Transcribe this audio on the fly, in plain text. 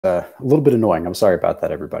A little bit annoying. I'm sorry about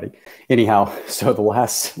that, everybody. Anyhow, so the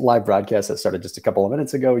last live broadcast that started just a couple of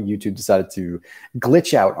minutes ago, YouTube decided to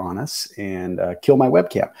glitch out on us and kill my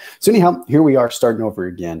webcam. So anyhow, here we are starting over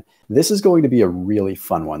again. This is going to be a really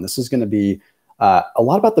fun one. This is going to be a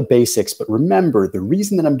lot about the basics, but remember, the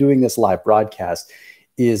reason that I'm doing this live broadcast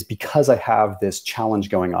is because I have this challenge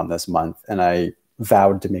going on this month, and I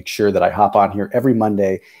vowed to make sure that I hop on here every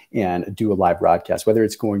Monday and do a live broadcast, whether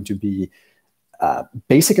it's going to be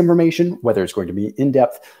basic information, whether it's going to be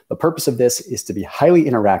in-depth. The purpose of this is to be highly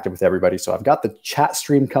interactive with everybody. So I've got the chat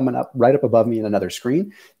stream coming up right up above me in another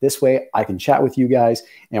screen. This way I can chat with you guys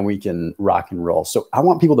and we can rock and roll. So I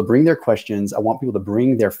want people to bring their questions. I want people to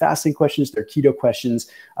bring their fasting questions, their keto questions,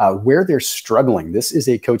 where they're struggling. This is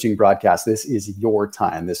a coaching broadcast. This is your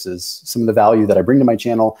time. This is some of the value that I bring to my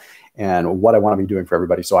channel and what I want to be doing for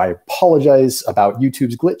everybody. So I apologize about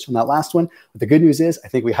YouTube's glitch on that last one. But the good news is I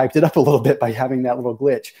think we hyped it up a little bit by having that little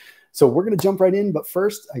glitch. So we're going to jump right in. But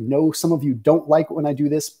first, I know some of you don't like when I do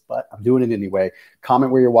this, but I'm doing it anyway.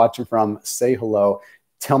 Comment where you're watching from, say hello,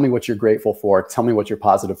 tell me what you're grateful for, tell me what you're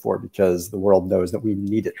positive for, because the world knows that we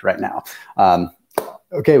need it right now.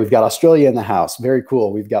 Okay, we've got Australia in the house. Very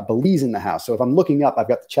cool. We've got Belize in the house. So if I'm looking up, I've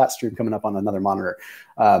got the chat stream coming up on another monitor.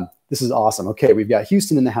 This is awesome. Okay, we've got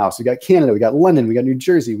Houston in the house. We got Canada. We got London. We got New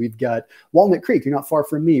Jersey. We've got Walnut Creek. You're not far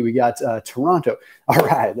from me. We got Toronto. All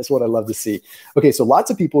right, that's what I love to see. Okay, so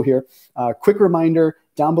lots of people here. Quick reminder,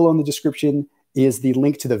 down below in the description is the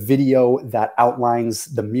link to the video that outlines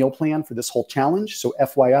the meal plan for this whole challenge. So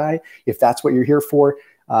FYI, if that's what you're here for,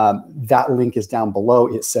 that link is down below.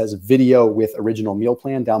 It says video with original meal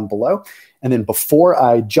plan down below. And then before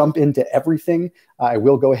I jump into everything, I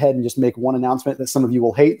will go ahead and just make one announcement that some of you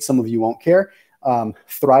will hate, some of you won't care.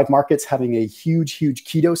 Thrive Market's having a huge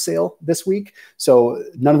keto sale this week. So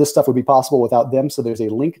none of this stuff would be possible without them. So there's a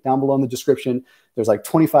link down below in the description. There's like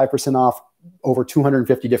 25% off over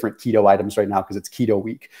 250 different keto items right now because it's keto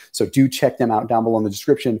week. So do check them out down below in the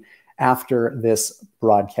description after this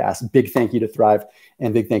broadcast. Big thank you to Thrive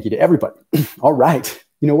and big thank you to everybody. All right.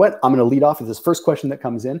 You know what? I'm going to lead off with this first question that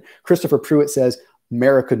comes in. Christopher Pruitt says,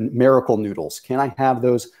 Miracle Noodles. Can I have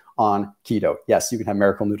those on keto? Yes, you can have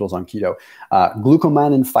Miracle Noodles on keto.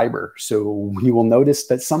 Glucomannan and fiber. So you will notice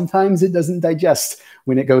that sometimes it doesn't digest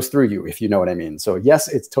when it goes through you, if you know what I mean. So yes,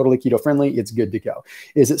 it's totally keto friendly. It's good to go.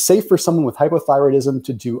 Is it safe for someone with hypothyroidism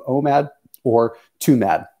to do OMAD or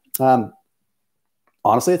TUMAD?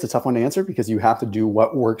 Honestly, it's a tough one to answer because you have to do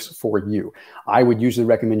what works for you. I would usually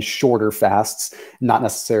recommend shorter fasts, not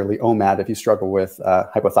necessarily OMAD if you struggle with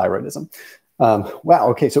hypothyroidism. Wow.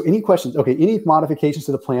 Okay. So any questions? Okay. Any modifications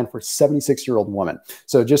to the plan for 76-year-old woman?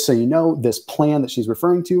 So just so you know, this plan that she's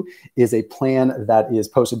referring to is a plan that is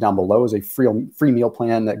posted down below as a free meal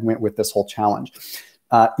plan that went with this whole challenge.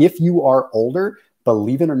 If you are older,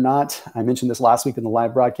 believe it or not, I mentioned this last week in the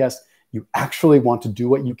live broadcast, you actually want to do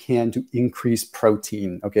what you can to increase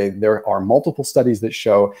protein. Okay, there are multiple studies that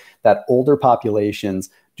show that older populations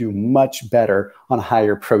do much better on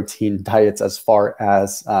higher protein diets as far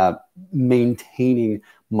as maintaining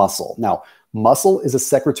muscle. Now, muscle is a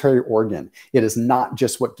secretary organ. It is not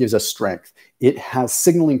just what gives us strength. It has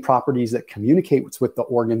signaling properties that communicates with the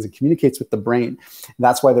organs and communicates with the brain. And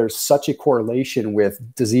that's why there's such a correlation with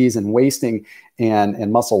disease and wasting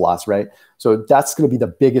and muscle loss, right? So that's going to be the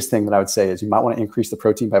biggest thing that I would say is you might want to increase the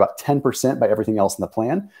protein by about 10% by everything else in the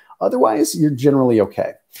plan. Otherwise, you're generally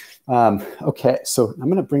okay. Okay, so I'm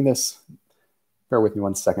going to bring this, bear with me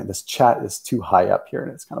one second. This chat is too high up here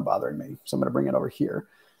and it's kind of bothering me. So I'm going to bring it over here.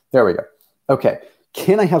 There we go. Okay.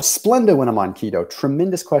 Can I have Splenda when I'm on keto?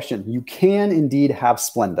 Tremendous question. You can indeed have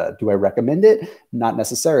Splenda. Do I recommend it? Not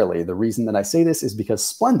necessarily. The reason that I say this is because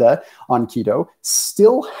Splenda on keto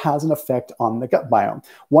still has an effect on the gut biome.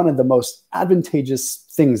 One of the most advantageous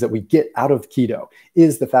things that we get out of keto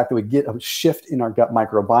is the fact that we get a shift in our gut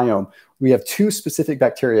microbiome. We have two specific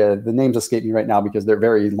bacteria. The names escape me right now because they're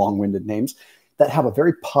very long-winded names that have a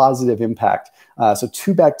very positive impact. So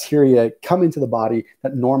two bacteria come into the body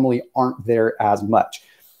that normally aren't there as much.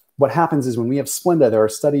 What happens is when we have Splenda, there are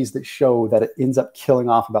studies that show that it ends up killing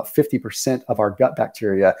off about 50% of our gut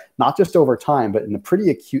bacteria, not just over time, but in the pretty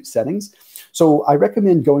acute settings. So I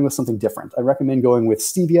recommend going with something different. I recommend going with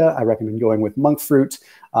stevia. I recommend going with monk fruit.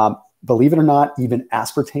 Believe it or not, even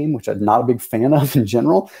aspartame, which I'm not a big fan of in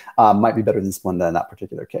general, might be better than Splenda in that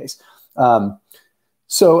particular case.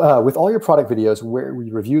 So with all your product videos where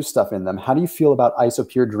we review stuff in them, how do you feel about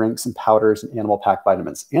Isopure drinks and powders and Animal Pack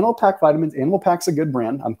vitamins? Animal Pack vitamins, Animal Pack's a good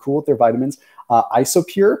brand. I'm cool with their vitamins.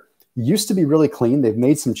 Isopure used to be really clean. They've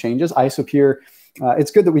made some changes. Isopure,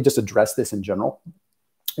 it's good that we just address this in general.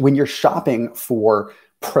 When you're shopping for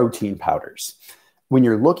protein powders, when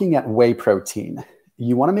you're looking at whey protein,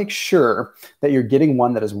 you want to make sure that you're getting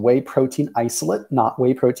one that is whey protein isolate, not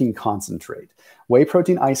whey protein concentrate. Whey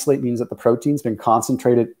protein isolate means that the protein's been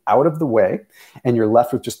concentrated out of the whey and you're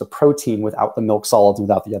left with just the protein without the milk solids and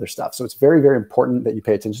without the other stuff. So it's very, very important that you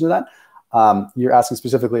pay attention to that. You're asking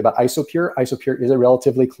specifically about Isopure. Isopure is a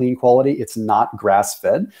relatively clean quality. It's not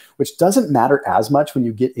grass-fed, which doesn't matter as much when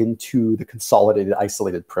you get into the consolidated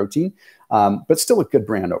isolated protein, but still a good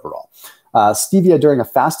brand overall. Stevia during a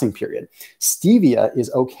fasting period. Stevia is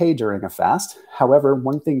okay during a fast. However,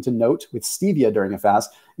 one thing to note with stevia during a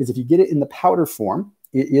fast is if you get it in the powder form,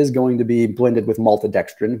 it is going to be blended with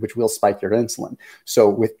maltodextrin, which will spike your insulin. So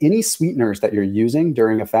with any sweeteners that you're using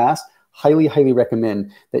during a fast, highly, highly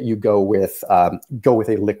recommend that you go with a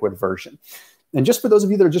liquid version. And just for those of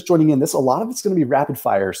you that are just joining in, a lot of it's going to be rapid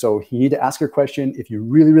fire. So you need to ask your question. If you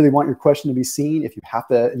really, really want your question to be seen, if you have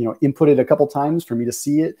to, input it a couple times for me to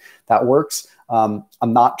see it, that works. I'm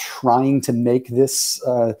not trying to make this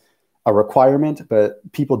a requirement, but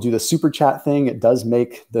people do the super chat thing. It does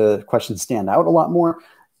make the questions stand out a lot more.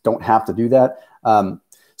 Don't have to do that.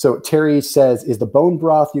 So Terry says, is the bone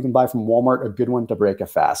broth you can buy from Walmart a good one to break a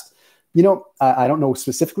fast? I don't know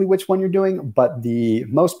specifically which one you're doing, but the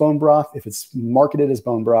most bone broth, if it's marketed as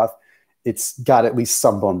bone broth, it's got at least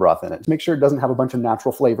some bone broth in it. Make sure it doesn't have a bunch of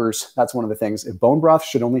natural flavors. That's one of the things. If bone broth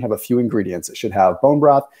should only have a few ingredients. It should have bone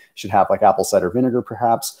broth. It should have like apple cider vinegar,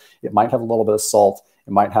 perhaps. It might have a little bit of salt.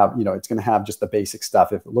 It might have, it's going to have just the basic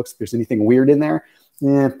stuff. If it looks, if there's anything weird in there,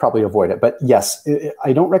 probably avoid it. But yes,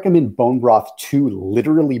 I don't recommend bone broth to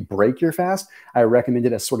literally break your fast. I recommend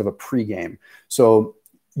it as sort of a pregame. So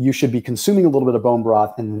you should be consuming a little bit of bone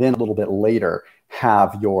broth and then a little bit later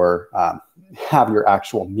have your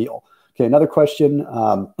actual meal. Okay, another question.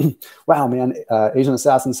 Wow, man. Asian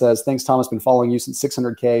Assassin says, thanks, Thomas. Been following you since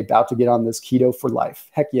 600K. About to get on this keto for life.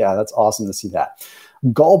 Heck yeah, that's awesome to see that.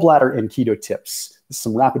 Gallbladder and keto tips. This is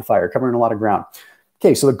some rapid fire, covering a lot of ground.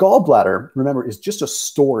 Okay, so the gallbladder, remember, is just a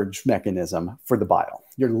storage mechanism for the bile.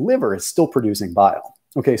 Your liver is still producing bile.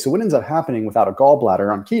 Okay, so what ends up happening without a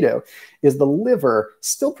gallbladder on keto is the liver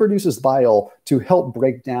still produces bile to help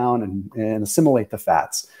break down and assimilate the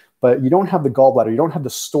fats. But you don't have the gallbladder, you don't have the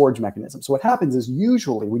storage mechanism. So what happens is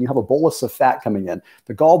usually when you have a bolus of fat coming in,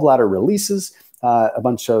 the gallbladder releases a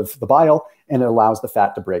bunch of the bile and it allows the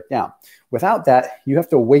fat to break down. Without that, you have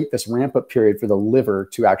to wait this ramp up period for the liver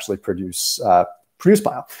to actually produce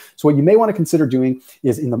bile. So what you may want to consider doing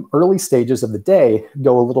is in the early stages of the day,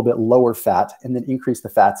 go a little bit lower fat and then increase the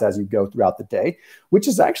fats as you go throughout the day, which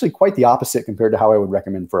is actually quite the opposite compared to how I would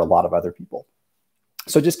recommend for a lot of other people.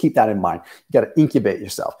 So just keep that in mind. You got to incubate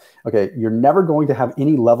yourself. Okay, you're never going to have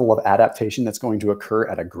any level of adaptation that's going to occur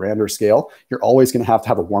at a grander scale. You're always going to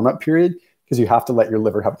have a warm-up period because you have to let your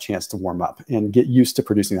liver have a chance to warm up and get used to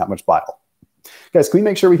producing that much bile. Guys, can we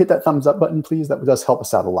make sure we hit that thumbs up button, please? That does help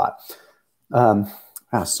us out a lot.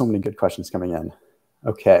 So many good questions coming in.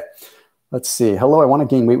 Okay, let's see. Hello, I want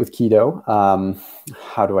to gain weight with keto.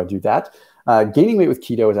 How do I do that? Gaining weight with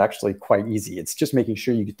keto is actually quite easy. It's just making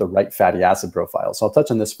sure you get the right fatty acid profile. So I'll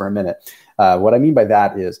touch on this for a minute. What I mean by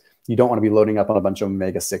that is you don't want to be loading up on a bunch of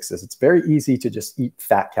omega-6s. It's very easy to just eat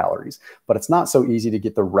fat calories, but it's not so easy to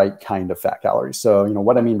get the right kind of fat calories. So,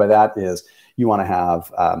 what I mean by that is you want to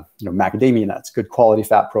have, macadamia nuts, good quality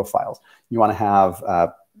fat profiles. You want to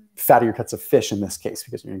have fattier cuts of fish in this case,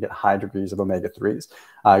 because you're going to get high degrees of omega-3s.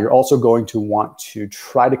 You're also going to want to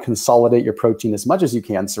try to consolidate your protein as much as you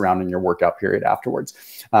can surrounding your workout period afterwards.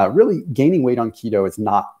 Really, gaining weight on keto is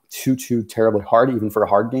not too terribly hard, even for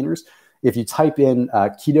hard gainers. If you type in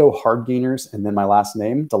keto hard gainers and then my last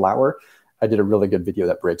name, Delauer, I did a really good video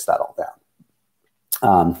that breaks that all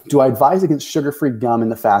down. Do I advise against sugar-free gum in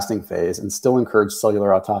the fasting phase and still encourage cellular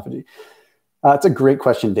autophagy? It's a great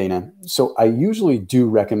question, Dana. So I usually do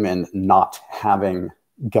recommend not having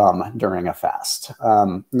gum during a fast.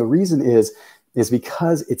 The reason is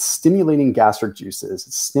because it's stimulating gastric juices.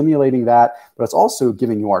 It's stimulating that, but it's also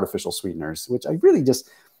giving you artificial sweeteners, which I really just,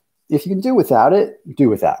 if you can do without it, do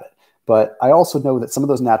without it. But I also know that some of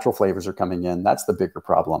those natural flavors are coming in. That's the bigger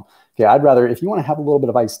problem. Okay, I'd rather, if you want to have a little bit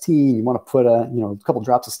of iced tea and you want to put a couple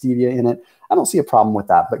drops of stevia in it, I don't see a problem with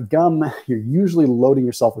that. But gum, you're usually loading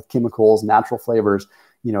yourself with chemicals, natural flavors,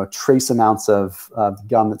 trace amounts of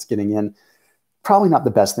gum that's getting in. Probably not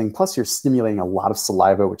the best thing. Plus, you're stimulating a lot of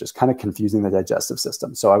saliva, which is kind of confusing the digestive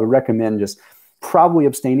system. So I would recommend just probably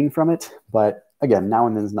abstaining from it. But again, now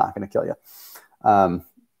and then is not going to kill you.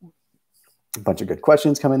 A bunch of good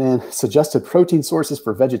questions coming in. Suggested protein sources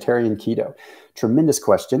for vegetarian keto. Tremendous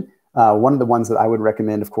question. One of the ones that I would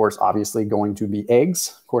recommend, of course, obviously going to be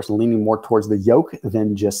eggs. Of course, leaning more towards the yolk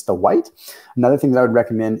than just the white. Another thing that I would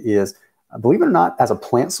recommend is Believe it or not, as a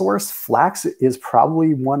plant source, flax is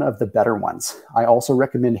probably one of the better ones. I also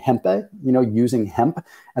recommend hempe, using hemp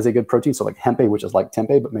as a good protein. So like hempe, which is like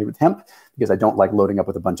tempeh, but made with hemp, because I don't like loading up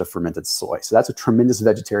with a bunch of fermented soy. So that's a tremendous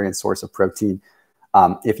vegetarian source of protein.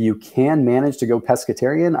 If you can manage to go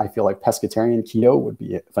pescatarian, I feel like pescatarian keto would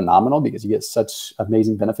be phenomenal because you get such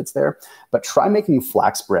amazing benefits there. But try making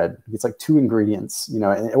flax bread. It's like 2 ingredients,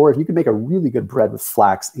 or if you could make a really good bread with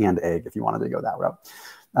flax and egg, if you wanted to go that route.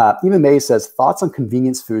 Even May says, thoughts on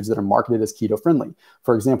convenience foods that are marketed as keto friendly.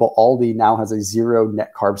 For example, Aldi now has a 0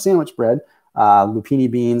 net carb sandwich bread, lupini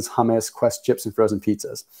beans, hummus, Quest chips, and frozen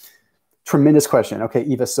pizzas. Tremendous question. Okay,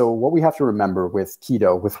 Eva, so what we have to remember with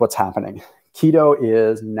keto, with what's happening, keto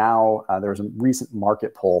is now, there was a recent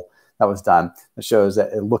market poll that was done that shows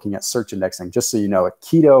that looking at search indexing, just so you know,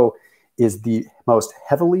 keto is the most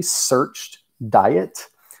heavily searched diet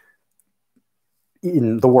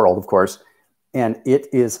in the world, of course. And it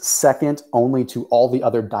is second only to all the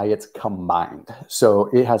other diets combined. So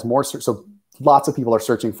it has more, so lots of people are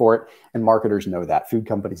searching for it, and marketers know that, food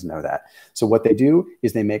companies know that. So what they do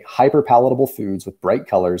is they make hyper palatable foods with bright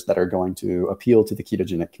colors that are going to appeal to the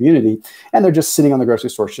ketogenic community. And they're just sitting on the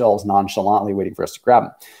grocery store shelves nonchalantly waiting for us to grab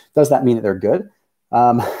them. Does that mean that they're good?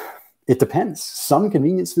 It depends. Some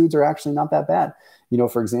convenience foods are actually not that bad.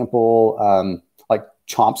 For example, like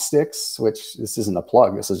chopsticks, which this isn't a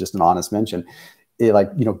plug, this is just an honest mention.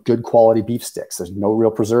 Good quality beef sticks. There's no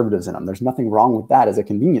real preservatives in them. There's nothing wrong with that as a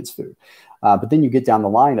convenience food. But then you get down the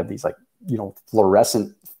line of these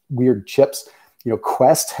fluorescent weird chips.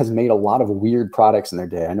 Quest has made a lot of weird products in their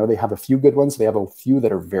day. I know they have a few good ones. They have a few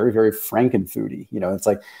that are very, very frankenfoody. It's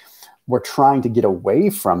like we're trying to get away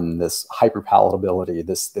from this hyperpalatability,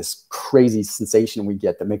 this crazy sensation we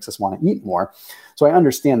get that makes us want to eat more. So I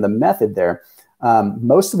understand the method there.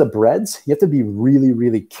 Most of the breads, you have to be really,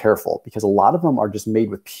 really careful because a lot of them are just made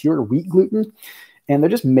with pure wheat gluten and they're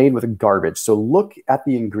just made with garbage. So look at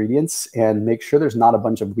the ingredients and make sure there's not a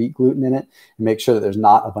bunch of wheat gluten in it, and make sure that there's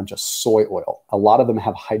not a bunch of soy oil. A lot of them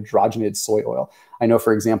have hydrogenated soy oil. I know,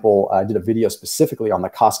 for example, I did a video specifically on the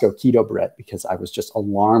Costco keto bread because I was just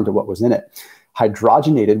alarmed at what was in it.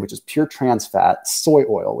 Hydrogenated, which is pure trans fat, soy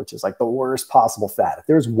oil, which is like the worst possible fat. If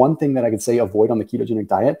there's one thing that I could say avoid on the ketogenic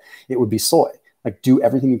diet, it would be soy. Like do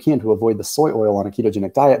everything you can to avoid the soy oil on a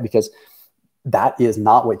ketogenic diet because that is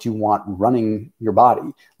not what you want running your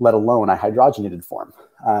body, let alone a hydrogenated form.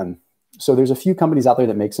 So there's a few companies out there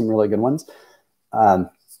that make some really good ones.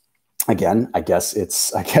 Again, I guess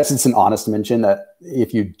it's an honest mention that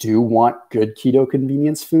if you do want good keto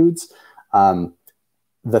convenience foods,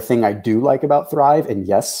 the thing I do like about Thrive, and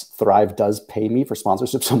yes, Thrive does pay me for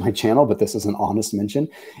sponsorships on my channel, but this is an honest mention,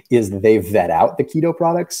 is they vet out the keto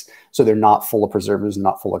products. So they're not full of preservatives,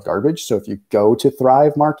 not full of garbage. So if you go to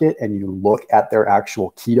Thrive Market and you look at their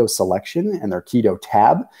actual keto selection and their keto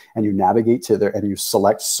tab, and you navigate to and you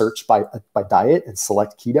select search by diet and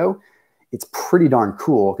select keto, it's pretty darn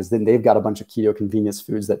cool because then they've got a bunch of keto convenience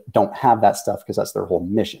foods that don't have that stuff because that's their whole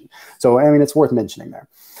mission. So, I mean, it's worth mentioning there.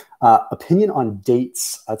 Opinion on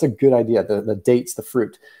dates. That's a good idea. The dates, the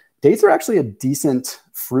fruit. Dates are actually a decent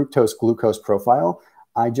fructose glucose profile.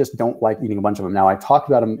 I just don't like eating a bunch of them. Now, I talked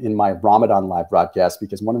about them in my Ramadan live broadcast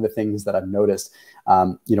because one of the things that I've noticed,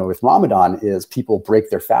 with Ramadan is people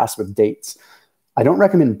break their fast with dates. I don't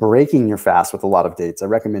recommend breaking your fast with a lot of dates. I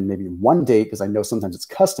recommend maybe one date because I know sometimes it's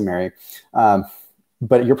customary.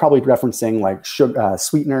 But you're probably referencing like sugar,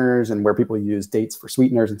 sweeteners and where people use dates for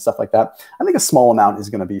sweeteners and stuff like that. I think a small amount is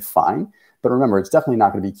going to be fine. But remember, it's definitely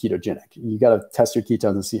not going to be ketogenic. You got to test your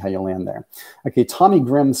ketones and see how you land there. Okay, Tommy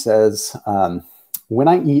Grimm says, when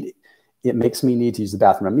I eat, it makes me need to use the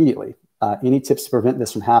bathroom immediately. Any tips to prevent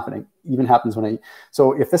this from happening? Even happens when I eat.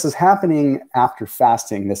 So if this is happening after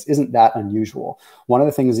fasting, this isn't that unusual. One of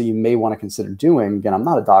the things that you may want to consider doing, again, I'm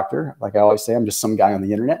not a doctor. Like I always say, I'm just some guy on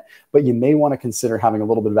the internet, but you may want to consider having a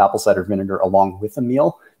little bit of apple cider vinegar along with a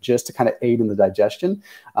meal just to kind of aid in the digestion.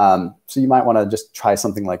 So you might want to just try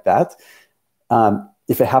something like that.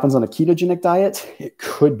 If it happens on a ketogenic diet, it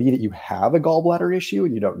could be that you have a gallbladder issue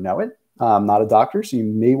and you don't know it. I'm not a doctor, so you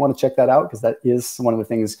may want to check that out because that is one of the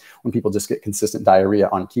things when people just get consistent diarrhea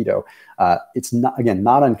on keto. It's not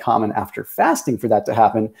uncommon after fasting for that to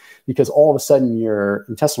happen because all of a sudden your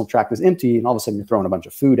intestinal tract is empty and all of a sudden you're throwing a bunch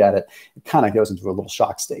of food at it. It kind of goes into a little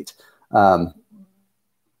shock state.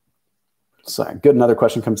 So good. Another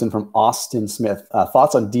question comes in from Austin Smith.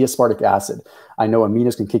 Thoughts on D-aspartic acid? I know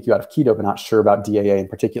aminos can kick you out of keto, but not sure about DAA in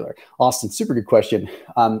particular. Austin, super good question.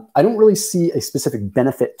 I don't really see a specific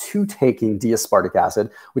benefit to taking D-aspartic acid,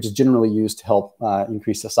 which is generally used to help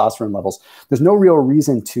increase testosterone levels. There's no real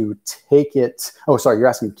reason to take it. Oh, sorry, you're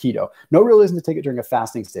asking keto. No real reason to take it during a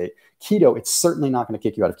fasting state. Keto, it's certainly not going to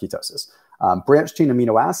kick you out of ketosis. Branched chain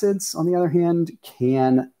amino acids, on the other hand,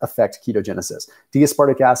 can affect ketogenesis.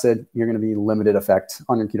 D-aspartic acid, you're going to be limited effect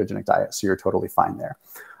on your ketogenic diet, so you're totally fine there.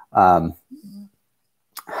 How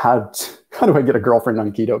do I get a girlfriend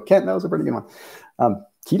on keto? Kent, that was a pretty good one.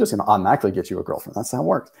 Keto's going to automatically get you a girlfriend. That's how it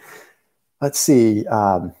works. Let's see.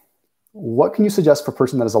 What can you suggest for a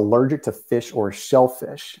person that is allergic to fish or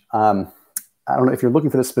shellfish? I don't know if you're looking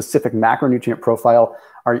for the specific macronutrient profile.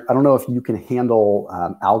 I don't know if you can handle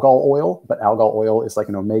algal oil, but algal oil is like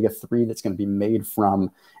an omega-3 that's going to be made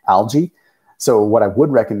from algae. So what I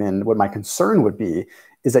would recommend, what my concern would be,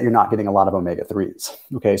 is that you're not getting a lot of omega-3s.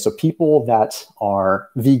 Okay, so people that are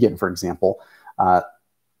vegan, for example, not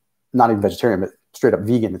even vegetarian, but straight up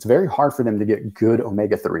vegan, it's very hard for them to get good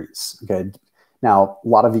omega-3s. Okay. Now, a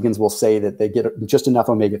lot of vegans will say that they get just enough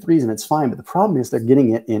omega-3s and it's fine, but the problem is they're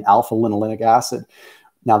getting it in alpha-linolenic acid.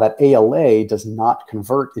 Now, that ALA does not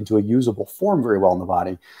convert into a usable form very well in the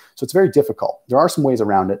body, so it's very difficult. There are some ways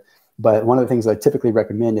around it, but one of the things I typically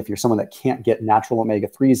recommend if you're someone that can't get natural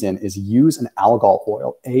omega-3s in is use an algal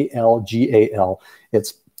oil, ALGAL.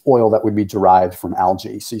 It's oil that would be derived from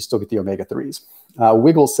algae, so you still get the omega-3s.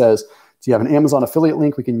 Wiggle says, do you have an Amazon affiliate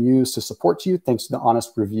link we can use to support you? Thanks to the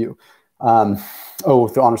honest review.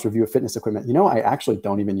 The honest review of fitness equipment. You know, I actually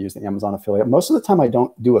don't even use the Amazon affiliate. Most of the time I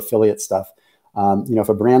don't do affiliate stuff. If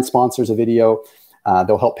a brand sponsors a video,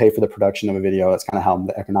 they'll help pay for the production of a video. That's kind of how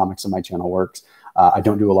the economics of my channel works. I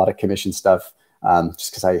don't do a lot of commission stuff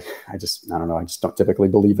just because I don't know. I just don't typically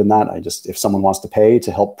believe in that. If someone wants to pay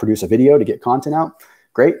to help produce a video to get content out,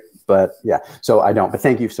 great. But yeah, so I don't. But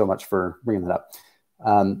thank you so much for bringing that up.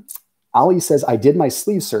 Ali says, I did my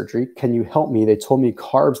sleeve surgery. Can you help me? They told me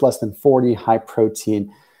carbs less than 40, high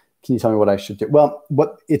protein. Can you tell me what I should do? Well,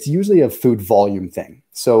 it's usually a food volume thing.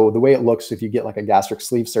 So the way it looks, if you get like a gastric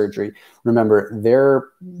sleeve surgery, remember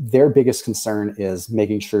their biggest concern is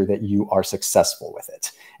making sure that you are successful with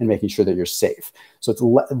it and making sure that you're safe. So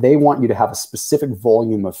they want you to have a specific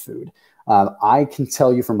volume of food. I can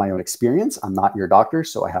tell you from my own experience, I'm not your doctor,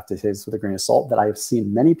 so I have to say this with a grain of salt, that I have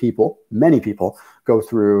seen many people go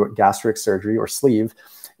through gastric surgery or sleeve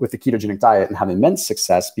with the ketogenic diet and have immense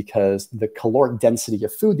success because the caloric density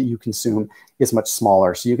of food that you consume is much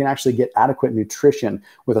smaller. So you can actually get adequate nutrition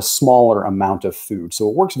with a smaller amount of food. So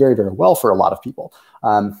it works very, very well for a lot of people.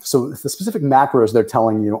 So the specific macros they're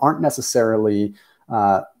telling you aren't necessarily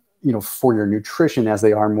for your nutrition as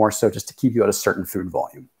they are more so just to keep you at a certain food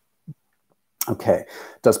volume. Okay.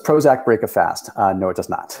 Does Prozac break a fast? No, it does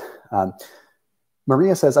not.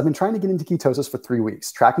 Maria says, I've been trying to get into ketosis for 3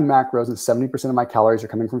 weeks, tracking macros, and 70% of my calories are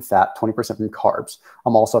coming from fat, 20% from carbs.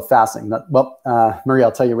 I'm also fasting. Maria,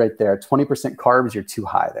 I'll tell you right there, 20% carbs, you're too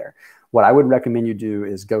high there. What I would recommend you do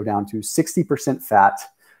is go down to 60% fat,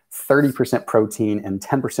 30% protein, and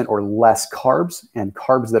 10% or less carbs, and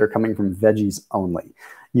carbs that are coming from veggies only.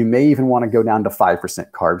 You may even want to go down to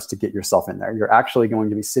 5% carbs to get yourself in there. You're actually going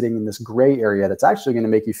to be sitting in this gray area that's actually going to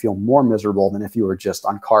make you feel more miserable than if you were just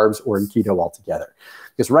on carbs or in keto altogether.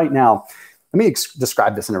 Because right now, let me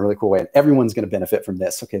describe this in a really cool way, and everyone's going to benefit from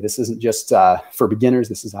this. Okay, this isn't just for beginners.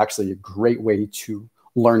 This is actually a great way to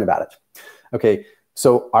learn about it. Okay,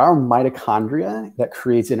 so our mitochondria that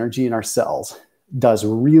creates energy in our cells does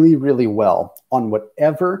really, really well on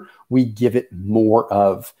whatever we give it more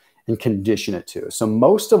of and condition it to. So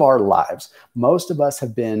most of our lives, most of us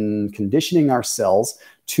have been conditioning our cells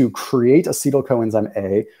to create acetyl coenzyme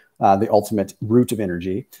A, the ultimate root of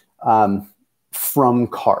energy, from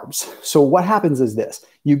carbs. So what happens is this: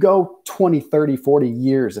 you go 20, 30, 40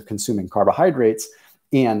 years of consuming carbohydrates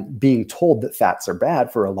and being told that fats are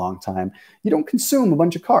bad for a long time, you don't consume a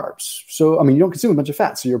bunch of carbs. You don't consume a bunch of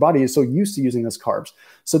fats. So your body is so used to using those carbs.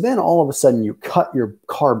 So then all of a sudden you cut your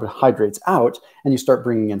carbohydrates out and you start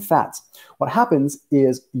bringing in fats. What happens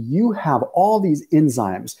is you have all these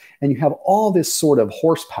enzymes and you have all this sort of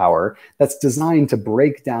horsepower that's designed to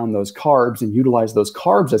break down those carbs and utilize those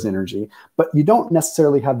carbs as energy, but you don't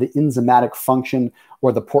necessarily have the enzymatic function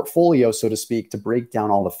or the portfolio, so to speak, to break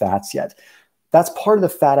down all the fats yet. That's part of the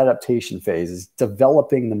fat adaptation phase, is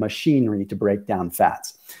developing the machinery to break down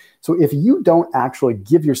fats. So if you don't actually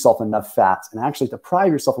give yourself enough fats and actually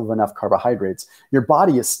deprive yourself of enough carbohydrates, your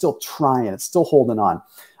body is still trying, it's still holding on.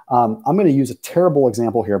 I'm going to use a terrible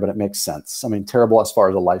example here, but it makes sense. I mean, terrible as far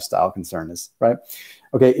as a lifestyle concern is, right?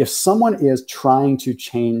 Okay, if someone is trying to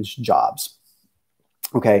change jobs,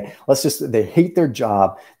 okay, they hate their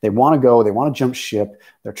job. They want to go, they want to jump ship.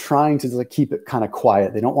 They're trying to like keep it kind of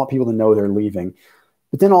quiet. They don't want people to know they're leaving.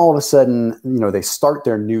 But then all of a sudden, they start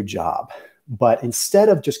their new job. But instead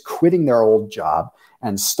of just quitting their old job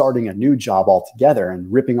and starting a new job altogether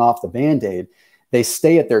and ripping off the Band-Aid, they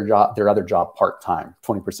stay at their other job part-time,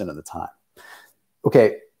 20% of the time.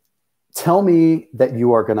 Okay, tell me that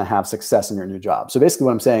you are going to have success in your new job. So basically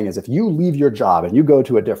what I'm saying is if you leave your job and you go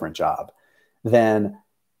to a different job, then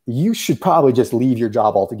you should probably just leave your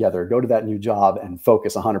job altogether, go to that new job and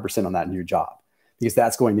focus 100% on that new job, because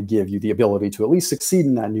that's going to give you the ability to at least succeed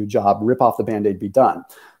in that new job, rip off the Band-Aid, be done.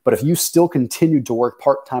 But if you still continue to work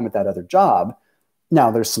part-time at that other job,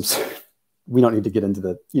 now there's some, we don't need to get into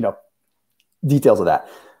the, details of that.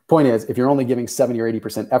 Point is, if you're only giving 70 or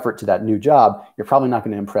 80% effort to that new job, you're probably not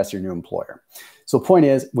going to impress your new employer. So point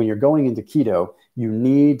is, when you're going into keto, you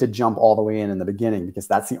need to jump all the way in the beginning, because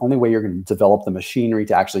that's the only way you're going to develop the machinery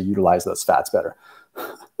to actually utilize those fats better.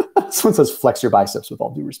 Someone says, flex your biceps, with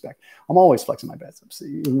all due respect. I'm always flexing my biceps,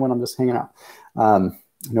 even when I'm just hanging out. I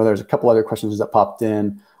know there's a couple other questions that popped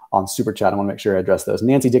in on Super Chat. I want to make sure I address those.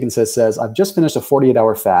 Nancy Dickinson says, I've just finished a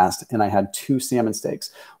 48-hour fast and I had 2 salmon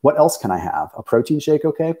steaks. What else can I have? A protein shake,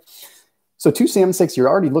 okay? So 2 salmon steaks, you're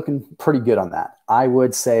already looking pretty good on that. I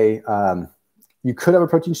would say you could have a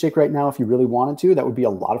protein shake right now if you really wanted to. That would be a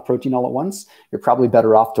lot of protein all at once. You're probably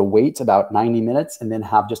better off to wait about 90 minutes and then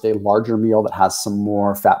have just a larger meal that has some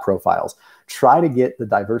more fat profiles. Try to get the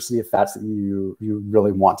diversity of fats that you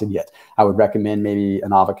really want to get. I would recommend maybe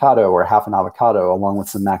an avocado or half an avocado along with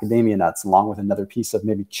some macadamia nuts, along with another piece of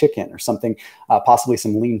maybe chicken or something, possibly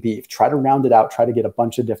some lean beef. Try to round it out. Try to get a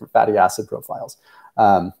bunch of different fatty acid profiles.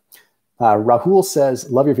 Rahul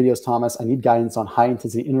says, love your videos, Thomas. I need guidance on high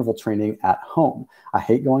intensity interval training at home. I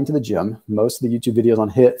hate going to the gym. Most of the YouTube videos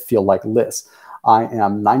on HIIT feel like lists. I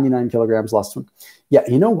am 99 kilograms lost. Yeah,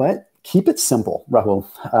 you know what? Keep it simple, Rahul.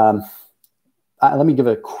 Let me give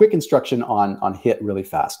a quick instruction on HIIT really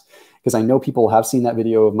fast, because I know people have seen that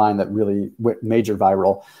video of mine that really went major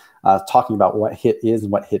viral, talking about what HIIT is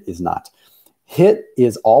and what HIIT is not. HIIT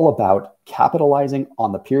is all about capitalizing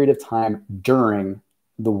on the period of time during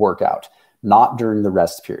the workout, not during the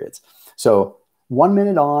rest periods. So 1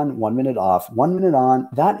 minute on, 1 minute off, 1 minute on,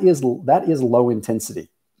 that is low intensity.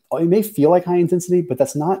 It may feel like high intensity, but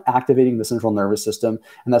that's not activating the central nervous system.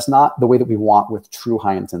 And that's not the way that we want with true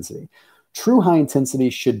high intensity. True high intensity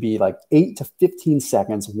should be like 8 to 15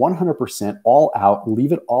 seconds, 100% all out,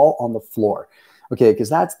 leave it all on the floor. Okay, because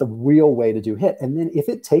that's the real way to do HIIT. And then if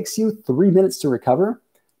it takes you 3 minutes to recover,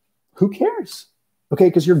 who cares? Okay,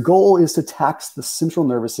 because your goal is to tax the central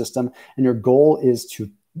nervous system, and your goal is to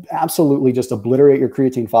absolutely just obliterate your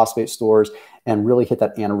creatine phosphate stores and really hit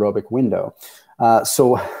that anaerobic window.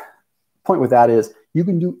 So point with that is, you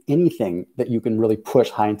can do anything that you can really push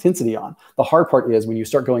high intensity on. The hard part is when you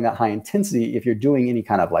start going that high intensity, if you're doing any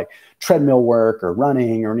kind of like treadmill work or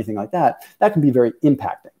running or anything like that, that can be very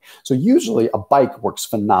impacting. So usually a bike works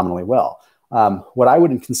phenomenally well. What I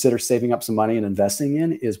would consider saving up some money and investing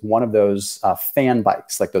in is one of those fan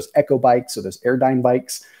bikes, like those Echo bikes or those Airdyne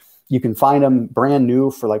bikes. You can find them brand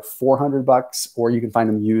new for like $400, or you can find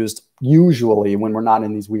them used, usually when we're not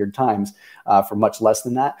in these weird times, for much less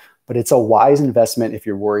than that. But it's a wise investment if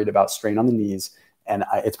you're worried about strain on the knees. And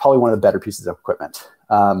it's probably one of the better pieces of equipment.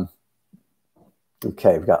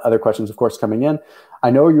 Okay, we've got other questions, of course, coming in.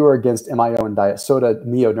 I know you are against MIO and diet soda,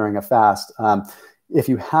 MIO, during a fast. If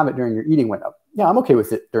you have it during your eating window, yeah, I'm okay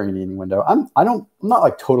with it during an eating window. I'm not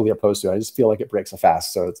like totally opposed to it. I just feel like it breaks a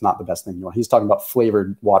fast, so it's not the best thing you want. He's talking about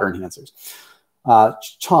flavored water enhancers.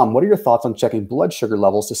 Tom, what are your thoughts on checking blood sugar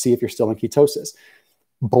levels to see if you're still in ketosis?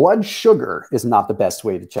 Blood sugar is not the best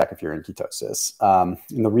way to check if you're in ketosis.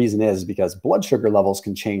 And the reason is because blood sugar levels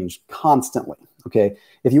can change constantly. Okay.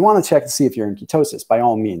 If you want to check to see if you're in ketosis, by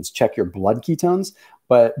all means, check your blood ketones,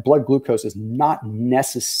 but blood glucose is not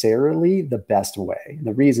necessarily the best way. And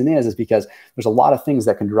the reason is because there's a lot of things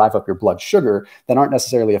that can drive up your blood sugar that aren't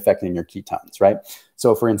necessarily affecting your ketones, right?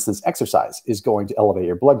 So for instance, exercise is going to elevate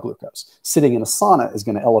your blood glucose. Sitting in a sauna is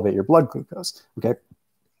going to elevate your blood glucose. Okay.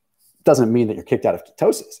 Doesn't mean that you're kicked out of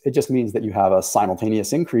ketosis. It just means that you have a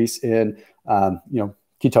simultaneous increase in,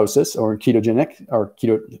 ketosis or ketogenic or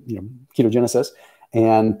ketogenesis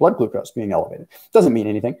and blood glucose being elevated. Doesn't mean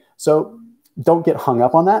anything. So don't get hung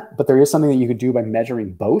up on that. But there is something that you could do by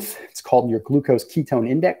measuring both. It's called your glucose ketone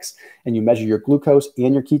index, and you measure your glucose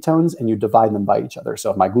and your ketones and you divide them by each other.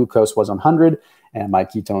 So if my glucose was 100 and my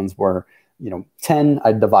ketones were 10,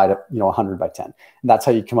 I'd divide it, 100 by 10. And that's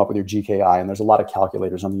how you come up with your GKI. And there's a lot of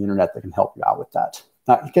calculators on the internet that can help you out with that.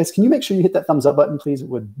 Guys, can you make sure you hit that thumbs up button, please? It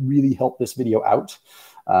would really help this video out.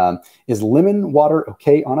 Is lemon water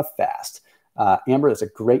okay on a fast? Amber, that's a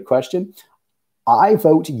great question. I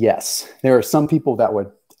vote yes. There are some people that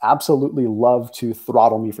would absolutely love to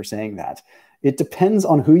throttle me for saying that. It depends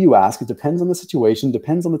on who you ask. It depends on the situation,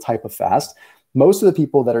 depends on the type of fast. Most of the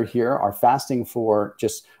people that are here are fasting for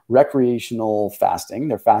just recreational fasting.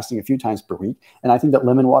 They're fasting a few times per week. And I think that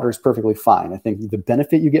lemon water is perfectly fine. I think the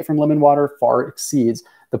benefit you get from lemon water far exceeds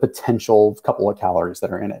the potential couple of calories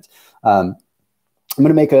that are in it. I'm going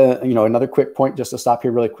to make another quick point just to stop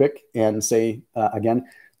here really quick and say, again,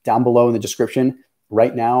 down below in the description,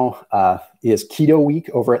 right now is Keto Week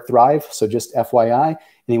over at Thrive. So just FYI,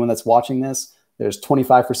 anyone that's watching this, there's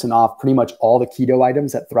 25% off pretty much all the keto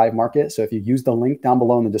items at Thrive Market. So if you use the link down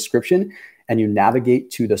below in the description and you navigate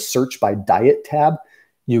to the search by diet tab,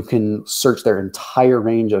 you can search their entire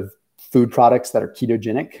range of food products that are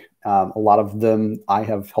ketogenic. A lot of them I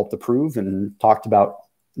have helped approve and talked about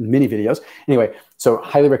in many videos. Anyway, so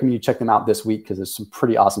highly recommend you check them out this week because there's some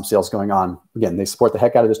pretty awesome sales going on. Again, they support the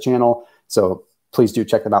heck out of this channel. So please do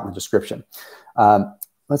check them out in the description.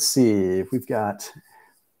 Let's see if we've got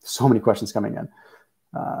so many questions coming in.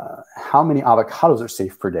 How many avocados are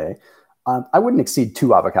safe per day? I wouldn't exceed 2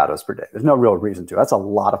 avocados per day. There's no real reason to. That's a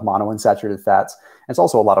lot of monounsaturated fats. And it's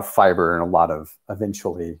also a lot of fiber and a lot of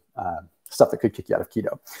eventually stuff that could kick you out of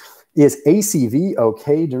keto. Is ACV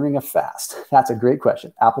okay during a fast? That's a great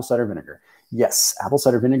question. Apple cider vinegar. Yes, apple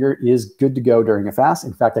cider vinegar is good to go during a fast.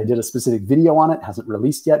 In fact, I did a specific video on it. Hasn't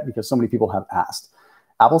released yet because so many people have asked.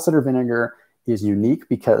 Apple cider vinegar is unique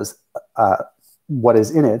because what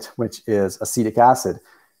is in it, which is acetic acid,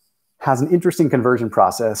 has an interesting conversion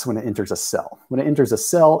process when it enters a cell. When it enters a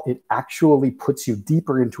cell, it actually puts you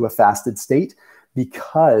deeper into a fasted state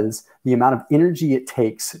because the amount of energy it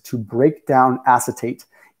takes to break down acetate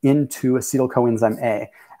into acetyl coenzyme A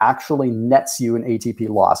actually nets you an ATP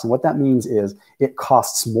loss. And what that means is it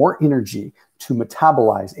costs more energy to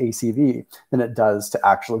metabolize ACV than it does to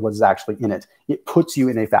actually what is actually in it. It puts you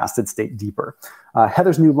in a fasted state deeper.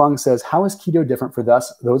 Heather's New Lung says, how is keto different for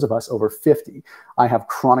those of us over 50? I have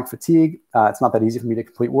chronic fatigue. It's not that easy for me to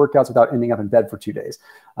complete workouts without ending up in bed for 2 days.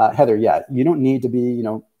 Heather, yeah, you don't need to be,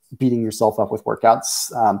 beating yourself up with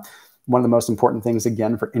workouts. One of the most important things,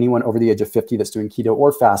 again, for anyone over the age of 50 that's doing keto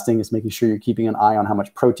or fasting is making sure you're keeping an eye on how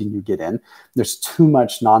much protein you get in. There's too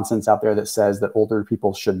much nonsense out there that says that older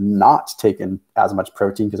people should not take in as much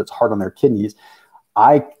protein because it's hard on their kidneys.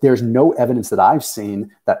 There's no evidence that I've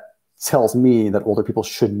seen that tells me that older people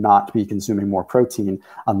should not be consuming more protein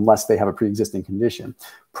unless they have a pre-existing condition.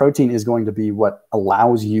 Protein is going to be what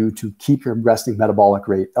allows you to keep your resting metabolic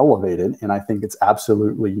rate elevated, and I think it's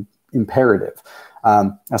absolutely imperative.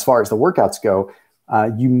 As far as the workouts go,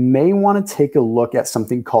 you may want to take a look at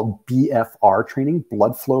something called BFR training,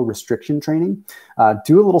 blood flow restriction training.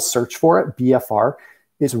 Do a little search for it. BFR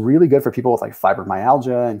is really good for people with like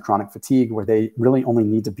fibromyalgia and chronic fatigue, where they really only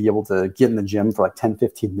need to be able to get in the gym for like 10,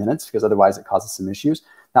 15 minutes because otherwise it causes some issues.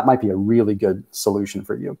 That might be a really good solution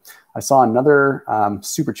for you. I saw another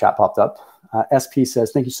super chat popped up. SP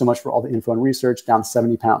says, thank you so much for all the info and research, down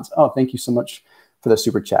 70 pounds. Oh, thank you so much for the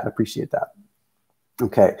super chat. I appreciate that.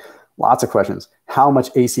 Okay, lots of questions. How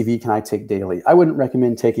much ACV can I take daily? I wouldn't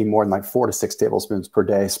recommend taking more than like 4 to 6 tablespoons per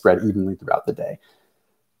day, spread evenly throughout the day.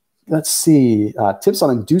 Let's see, tips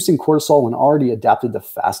on inducing cortisol when already adapted to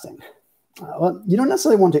fasting. Well, you don't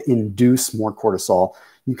necessarily want to induce more cortisol.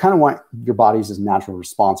 You kind of want your body's natural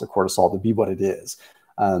response to cortisol to be what it is.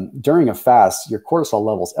 During a fast, your cortisol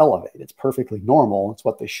levels elevate. It's perfectly normal. It's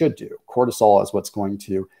what they should do. Cortisol is what's going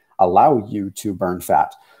to allow you to burn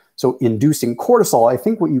fat. So inducing cortisol, I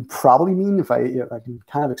think what you probably mean, if I can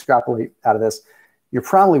kind of extrapolate out of this, you're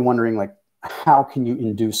probably wondering like, how can you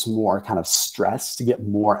induce more kind of stress to get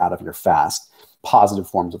more out of your fast, positive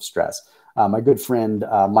forms of stress? My good friend,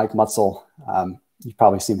 Mike Mutzel, you've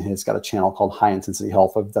probably seen him. He's got a channel called High Intensity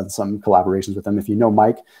Health. I've done some collaborations with him. If you know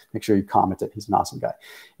Mike, make sure you comment it. He's an awesome guy.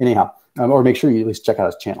 Anyhow, or make sure you at least check out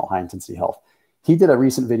his channel, High Intensity Health. He did a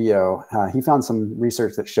recent video. He found some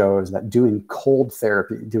research that shows that doing cold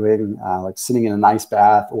therapy, doing like sitting in an ice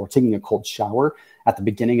bath or taking a cold shower at the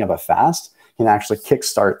beginning of a fast can actually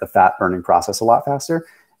kickstart the fat burning process a lot faster.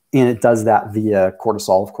 And it does that via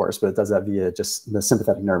cortisol, of course, but it does that via just the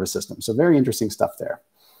sympathetic nervous system. So very interesting stuff there.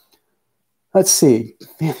 Let's see.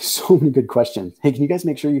 Man, so many good questions. Hey, can you guys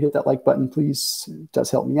make sure you hit that like button, please? It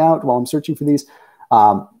does help me out while I'm searching for these.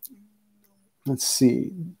 Let's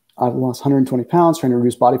see. I've lost 120 pounds trying to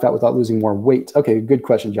reduce body fat without losing more weight. Okay, good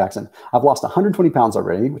question, Jackson. I've lost 120 pounds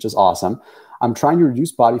already, which is awesome. I'm trying to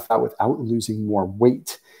reduce body fat without losing more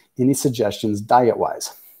weight. Any suggestions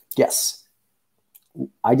diet-wise? Yes.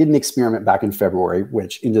 I did an experiment back in February,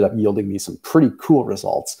 which ended up yielding me some pretty cool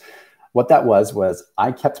results. What that was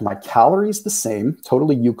I kept my calories the same,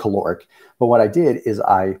 totally eucaloric. But what I did is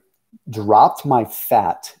I dropped my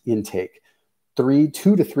fat intake 2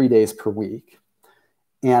 to 3 days per week.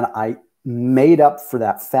 And I made up for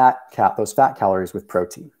that those fat calories with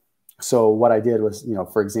protein. So what I did was,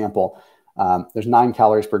 for example, there's 9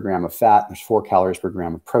 calories per gram of fat. There's 4 calories per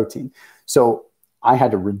gram of protein. So I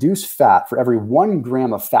had to reduce fat. For every 1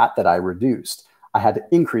 gram of fat that I reduced, I had to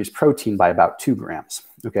increase protein by about 2 grams.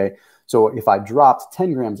 Okay. So if I dropped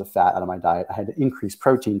 10 grams of fat out of my diet, I had to increase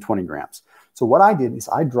protein 20 grams. So what I did is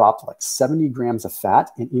I dropped like 70 grams of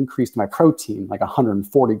fat and increased my protein like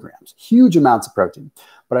 140 grams, huge amounts of protein.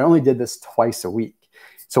 But I only did this twice a week.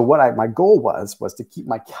 So what my goal was to keep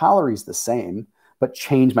my calories the same, but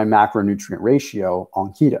change my macronutrient ratio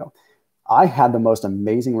on keto. I had the most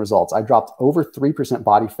amazing results. I dropped over 3%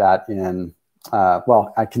 body fat in,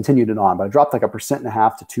 I continued it on, but I dropped like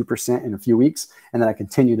 1.5% to 2% in a few weeks. And then I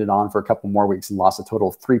continued it on for a couple more weeks and lost a total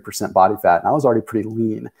of 3% body fat. And I was already pretty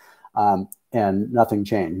lean. And nothing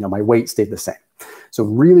changed. My weight stayed the same. So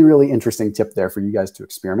really, really interesting tip there for you guys to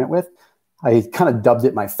experiment with. I kind of dubbed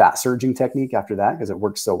it my fat surging technique after that because it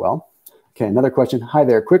works so well. Okay, another question. Hi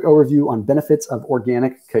there. Quick overview on benefits of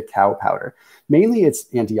organic cacao powder. Mainly it's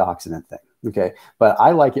antioxidant thing. Okay, but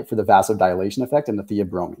I like it for the vasodilation effect and the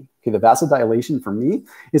theobromine. Okay, the vasodilation for me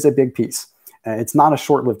is a big piece. It's not a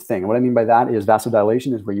short-lived thing. What I mean by that is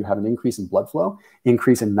vasodilation is where you have an increase in blood flow,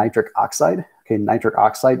 increase in nitric oxide. Okay, nitric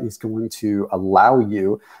oxide is going to allows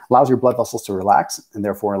your blood vessels to relax, and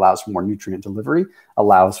therefore allows for more nutrient delivery,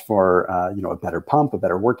 allows for a better pump, a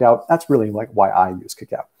better workout. That's really like why I use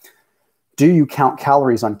cacao. Do you count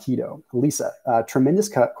calories on keto? Lisa, tremendous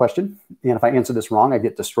question. And if I answer this wrong, I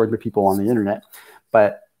get destroyed by people on the internet.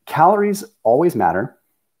 But calories always matter.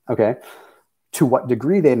 Okay, to what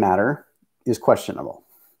degree they matter is questionable.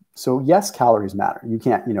 So yes, calories matter. You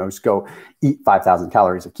can't, just go eat 5,000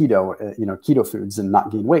 calories of keto, keto foods and not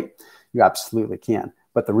gain weight. You absolutely can.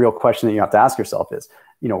 But the real question that you have to ask yourself is,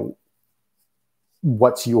 how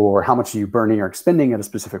much are you burning or expending at a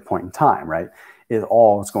specific point in time, right? It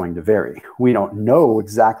all is going to vary. We don't know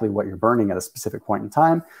exactly what you're burning at a specific point in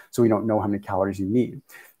time, so we don't know how many calories you need.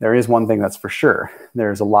 There is one thing that's for sure.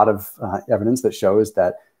 There's a lot of evidence that shows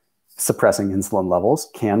that suppressing insulin levels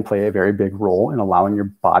can play a very big role in allowing your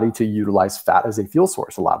body to utilize fat as a fuel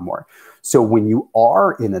source a lot more. So when you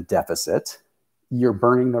are in a deficit, you're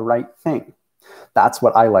burning the right thing. That's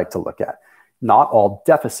what I like to look at. Not all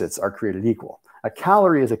deficits are created equal. A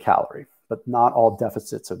calorie is a calorie, but not all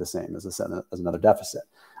deficits are the same as another deficit.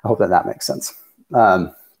 I hope that makes sense.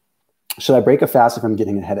 Should I break a fast if I'm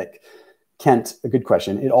getting a headache? Kent, a good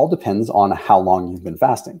question. It all depends on how long you've been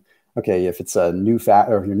fasting. Okay, if it's a new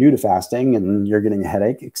or if you're new to fasting and you're getting a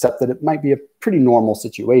headache, accept that it might be a pretty normal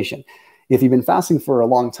situation. If you've been fasting for a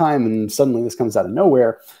long time and suddenly this comes out of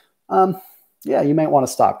nowhere, you might want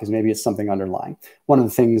to stop because maybe it's something underlying. One of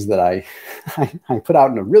the things that I put out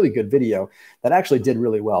in a really good video that actually did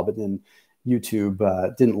really well, but then YouTube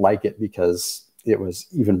didn't like it because it was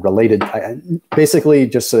even related. Basically,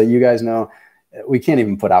 just so that you guys know, we can't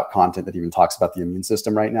even put out content that even talks about the immune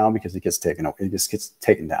system right now because it just gets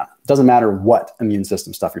taken down. It doesn't matter what immune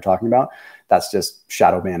system stuff you're talking about. That's just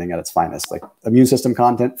shadow banning at its finest. Like immune system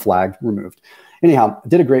content, flagged, removed. Anyhow, I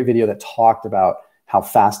did a great video that talked about how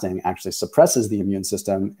fasting actually suppresses the immune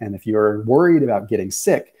system. And if you're worried about getting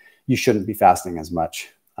sick, you shouldn't be fasting as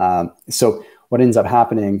much. So what ends up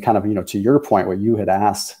happening kind of, to your point, what you had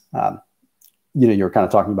asked, you're kind of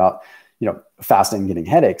talking about, fasting, getting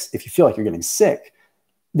headaches. If you feel like you're getting sick,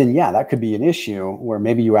 then yeah, that could be an issue where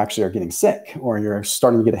maybe you actually are getting sick or you're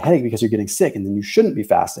starting to get a headache because you're getting sick, and then you shouldn't be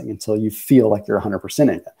fasting until you feel like you're 100% in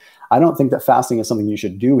it. I don't think that fasting is something you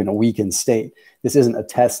should do in a weakened state. This isn't a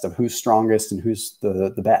test of who's strongest and who's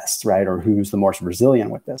the best, right? Or who's the most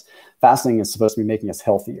resilient with this. Fasting is supposed to be making us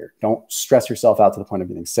healthier. Don't stress yourself out to the point of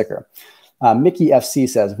getting sicker. Mickey FC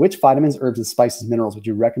says, which vitamins, herbs, and spices, minerals would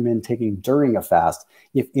you recommend taking during a fast,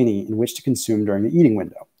 if any, and which to consume during the eating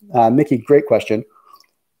window? Mickey, great question.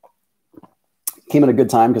 Came at a good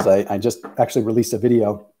time because I just actually released a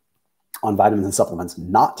video on vitamins and supplements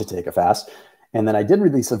not to take a fast. And then I did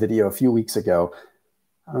release a video a few weeks ago,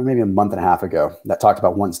 maybe a month and a half ago, that talked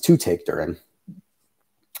about ones to take during.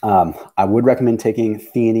 I would recommend taking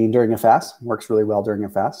theanine during a fast. Works really well during a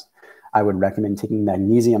fast. I would recommend taking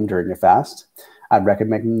magnesium during a fast. I'd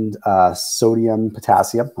recommend sodium,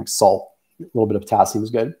 potassium, like salt. A little bit of potassium is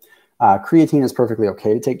good. Creatine is perfectly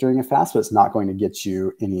okay to take during a fast, but it's not going to get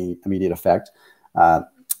you any immediate effect.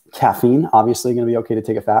 Caffeine, obviously going to be okay to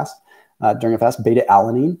take a fast during a fast. Beta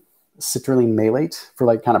alanine, citrulline malate for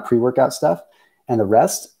like kind of pre-workout stuff, and the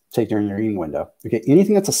rest take during your eating window. Okay,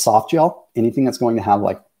 anything that's a soft gel, anything that's going to have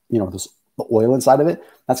like, the oil inside of it,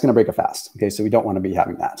 that's going to break a fast. Okay, so we don't want to be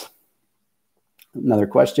having that. Another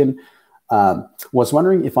question. Was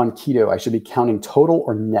wondering if on keto I should be counting total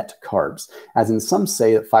or net carbs, as in some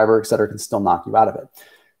say that fiber, et cetera, can still knock you out of it.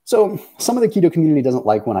 So some of the keto community doesn't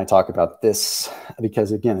like when I talk about this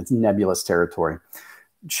because, again, it's nebulous territory.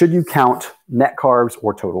 Should you count net carbs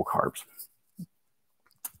or total carbs?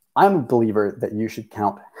 I'm a believer that you should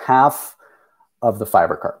count half of the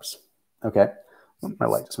fiber carbs. Okay. My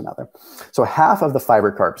light just went out there. So half of the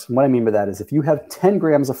fiber carbs. And what I mean by that is if you have 10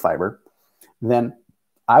 grams of fiber, then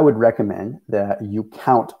I would recommend that you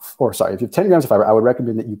count, if you have 10 grams of fiber, I would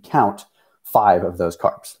recommend that you count 5 of those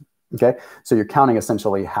carbs. Okay. So you're counting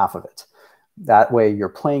essentially half of it. That way you're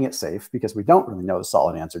playing it safe because we don't really know the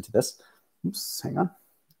solid answer to this. Oops, hang on.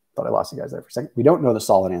 Thought I lost you guys there for a second. We don't know the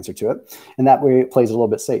solid answer to it. And that way it plays a little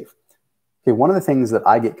bit safe. Okay, one of the things that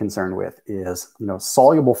I get concerned with is,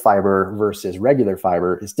 soluble fiber versus regular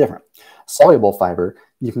fiber is different. Soluble fiber,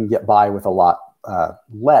 you can get by with a lot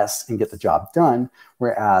less and get the job done,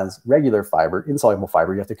 whereas regular fiber, insoluble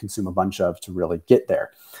fiber, you have to consume a bunch of to really get there.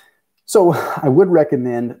 So I would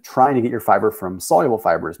recommend trying to get your fiber from soluble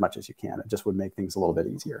fiber as much as you can. It just would make things a little bit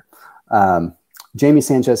easier. Jamie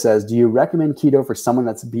Sanchez says, do you recommend keto for someone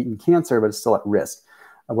that's beaten cancer but is still at risk?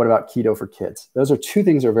 What about keto for kids? Those are two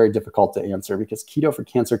things that are very difficult to answer because keto for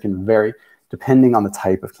cancer can vary depending on the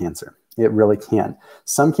type of cancer. It really can.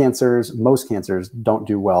 Some cancers, most cancers, don't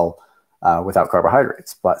do well without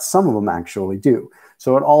carbohydrates, but some of them actually do.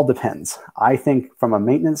 So it all depends. I think from a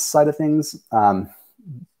maintenance side of things, again,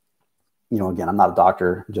 I'm not a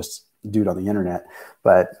doctor, just a dude on the internet,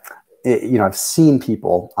 but I've seen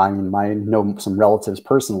people, I know some relatives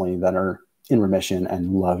personally that are in remission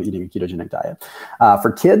and love eating a ketogenic diet.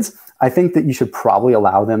 For kids, I think that you should probably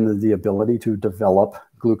allow them the ability to develop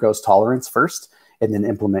glucose tolerance first and then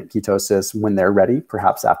implement ketosis when they're ready,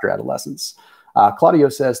 perhaps after adolescence. Claudio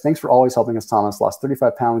says, thanks for always helping us, Thomas. Lost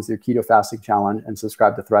 35 pounds through keto fasting challenge and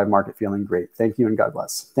subscribed to Thrive Market, feeling great. Thank you and God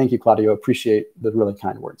bless. Thank you, Claudio. Appreciate the really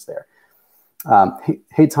kind words there.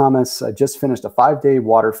 Hey, Thomas, I just finished a 5-day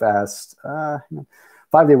water fast.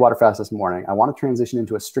 5-day water fast this morning. I want to transition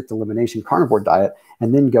into a strict elimination carnivore diet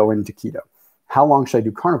and then go into keto. How long should I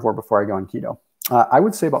do carnivore before I go on keto? I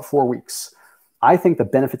would say about 4 weeks. I think the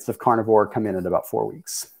benefits of carnivore come in at about 4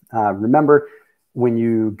 weeks. Remember, when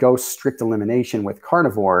you go strict elimination with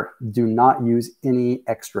carnivore, do not use any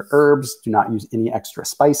extra herbs. Do not use any extra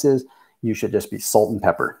spices. You should just be salt and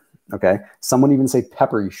pepper. Okay. Some would even say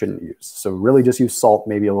pepper you shouldn't use. So really just use salt,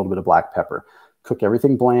 maybe a little bit of black pepper. Cook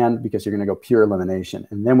everything bland because you're going to go pure elimination.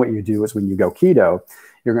 And then what you do is when you go keto,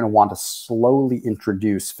 you're going to want to slowly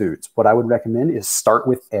introduce foods. What I would recommend is start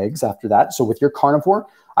with eggs after that. So with your carnivore,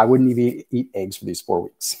 I wouldn't even eat eggs for these 4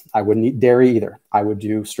 weeks. I wouldn't eat dairy either. I would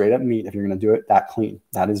do straight up meat if you're going to do it that clean.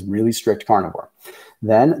 That is really strict carnivore.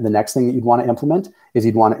 Then the next thing that you'd want to implement is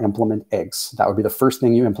you'd want to implement eggs. That would be the first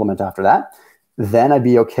thing you implement after that. Then I'd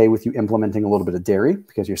be okay with you implementing a little bit of dairy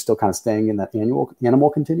because you're still kind of staying in that animal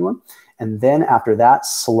continuum. And then after that,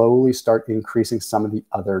 slowly start increasing some of the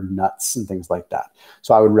other nuts and things like that.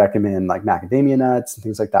 So I would recommend like macadamia nuts and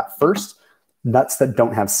things like that first, nuts that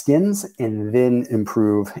don't have skins, and then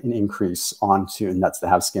improve and increase onto nuts that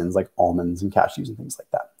have skins like almonds and cashews and things like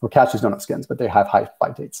that. Or cashews don't have skins, but they have high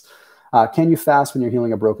phytates. Can you fast when you're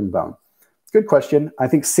healing a broken bone? Good question. I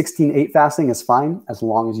think 16-8 fasting is fine as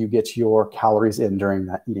long as you get your calories in during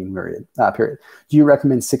that eating period. Do you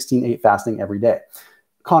recommend 16-8 fasting every day?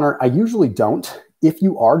 Connor, I usually don't. If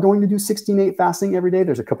you are going to do 16-8 fasting every day,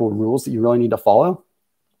 there's a couple of rules that you really need to follow.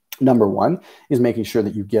 Number 1 is making sure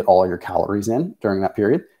that you get all your calories in during that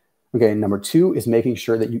period. Okay, number 2 is making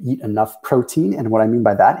sure that you eat enough protein. And what I mean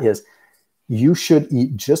by that is you should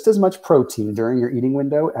eat just as much protein during your eating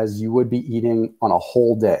window as you would be eating on a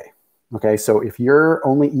whole day. Okay, so if you're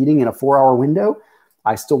only eating in a 4-hour window,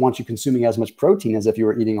 I still want you consuming as much protein as if you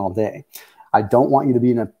were eating all day. I don't want you to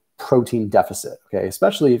be in a protein deficit, okay,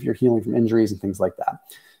 especially if you're healing from injuries and things like that.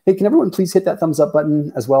 Hey, can everyone please hit that thumbs up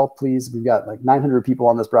button as well, please? We've got like 900 people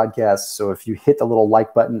on this broadcast, so if you hit the little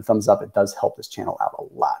like button, thumbs up, it does help this channel out a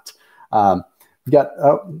lot. We've got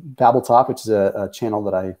Babbletop, which is a channel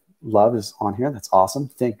that I love, is on here. That's awesome.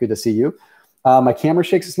 Good to see you. My camera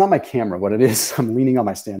shakes. It's not my camera. What it is, I'm leaning on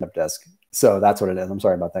my stand-up desk. So that's what it is. I'm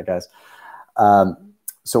sorry about that, guys.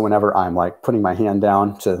 So whenever I'm like putting my hand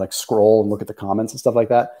down to like scroll and look at the comments and stuff like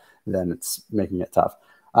that, then it's making it tough.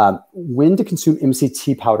 When to consume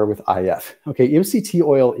MCT powder with IF? Okay, MCT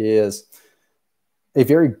oil is a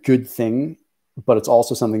very good thing, but it's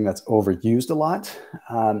also something that's overused a lot.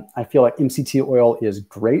 I feel like MCT oil is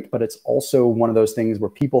great, but it's also one of those things where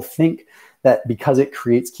people think that because it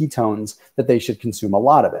creates ketones, that they should consume a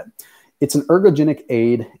lot of it. It's an ergogenic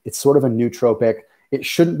aid. It's sort of a nootropic. It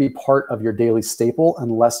shouldn't be part of your daily staple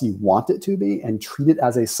unless you want it to be, and treat it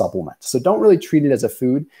as a supplement. So don't really treat it as a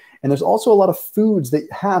food. And there's also a lot of foods that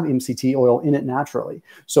have MCT oil in it naturally.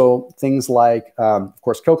 So things like, of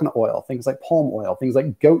course, coconut oil, things like palm oil, things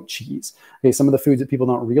like goat cheese. Okay, some of the foods that people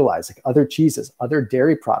don't realize, like other cheeses, other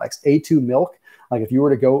dairy products, A2 milk. Like if you were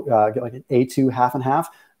to go get like an A2 half and half,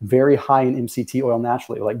 very high in MCT oil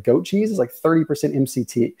naturally. Like goat cheese is like 30%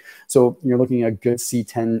 MCT. So you're looking at a good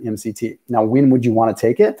C10 MCT. Now, when would you want to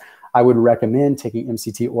take it? I would recommend taking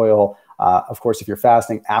MCT oil, of course, if you're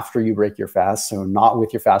fasting, after you break your fast. So not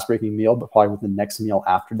with your fast breaking meal, but probably with the next meal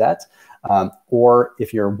after that. Or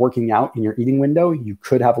if you're working out in your eating window, you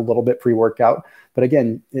could have a little bit pre-workout. But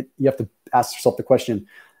again, you have to ask yourself the question,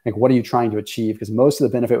 like, what are you trying to achieve? Because most of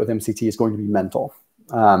the benefit with MCT is going to be mental.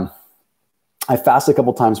 I fast a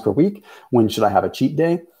couple times per week. When should I have a cheat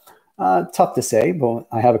day? Tough to say, but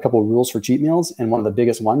I have a couple of rules for cheat meals. And one of the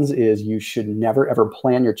biggest ones is you should never, ever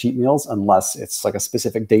plan your cheat meals unless it's like a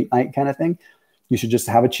specific date night kind of thing. You should just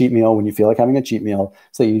have a cheat meal when you feel like having a cheat meal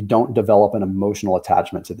so that you don't develop an emotional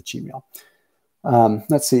attachment to the cheat meal.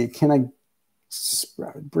 Let's see. Can I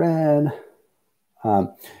sprouted bread?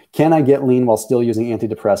 Can I get lean while still using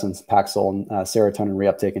antidepressants, Paxil, and serotonin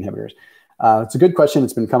reuptake inhibitors? It's a good question.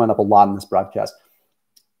 It's been coming up a lot in this broadcast.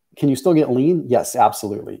 Can you still get lean? Yes,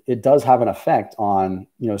 absolutely. It does have an effect on,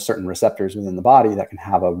 certain receptors within the body that can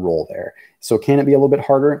have a role there. So can it be a little bit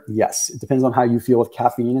harder? Yes. It depends on how you feel with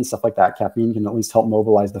caffeine and stuff like that. Caffeine can at least help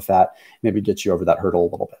mobilize the fat, maybe get you over that hurdle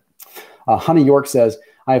a little bit. Honey York says,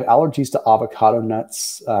 I have allergies to avocado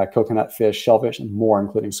nuts, coconut fish, shellfish, and more,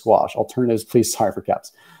 including squash. Alternatives, please. Sorry for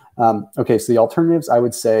caps. Okay, so the alternatives, I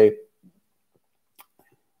would say,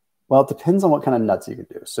 well, it depends on what kind of nuts you can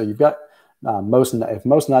do. So you've got most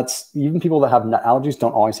nuts, even people that have nut allergies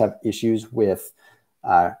don't always have issues with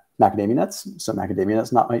macadamia nuts. So macadamia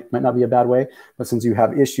nuts might not be a bad way. But since you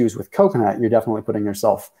have issues with coconut, you're definitely putting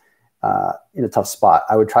yourself in a tough spot.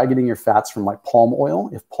 I would try getting your fats from like palm oil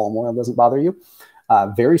if palm oil doesn't bother you.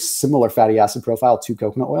 Very similar fatty acid profile to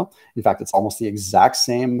coconut oil. In fact, it's almost the exact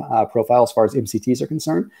same profile as far as MCTs are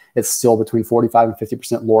concerned. It's still between 45 and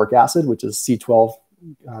 50% lauric acid, which is C12,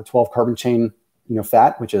 12 carbon chain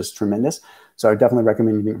fat, which is tremendous. So I would definitely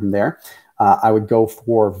recommend you get from there. I would go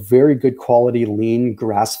for very good quality, lean,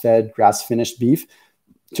 grass-fed, grass-finished beef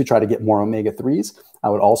to try to get more omega-3s. I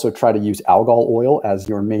would also try to use algal oil as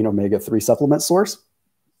your main omega-3 supplement source.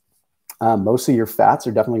 Most of your fats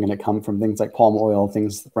are definitely going to come from things like palm oil,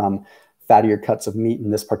 things from fattier cuts of meat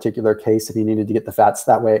in this particular case, if you needed to get the fats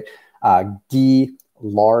that way. Ghee,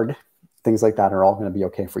 lard, things like that are all going to be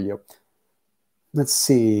okay for you. Let's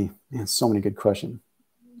see. Man, so many good questions.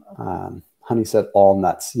 Honey said all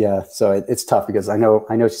nuts. Yeah, so it's tough because I know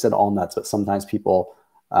she said all nuts, but sometimes people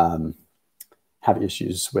have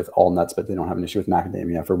issues with all nuts, but they don't have an issue with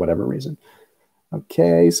macadamia for whatever reason.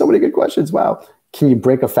 Okay, so many good questions. Wow. Can you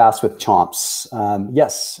break a fast with chomps?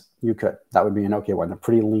 Yes, you could. That would be an okay one. They're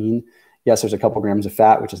pretty lean. Yes, there's a couple grams of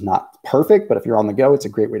fat, which is not perfect, but if you're on the go, it's a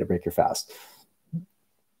great way to break your fast.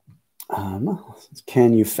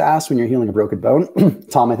 Can you fast when you're healing a broken bone?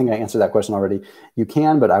 Tom, I think I answered that question already. You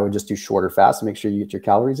can, but I would just do shorter fasts to make sure you get your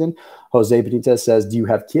calories in. Jose Benitez says, do you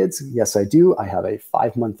have kids? Yes, I do. I have a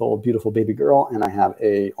 5-month-old beautiful baby girl, and I have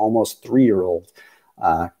a almost 3-year-old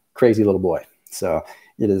crazy little boy. So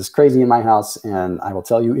it is crazy in my house, and I will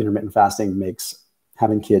tell you, intermittent fasting makes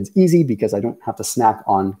having kids easy because I don't have to snack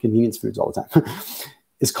on convenience foods all the time.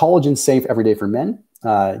 Is collagen safe every day for men?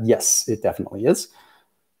 Yes, it definitely is.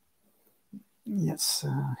 Yes,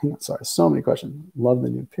 hang on, sorry, so many questions. Love the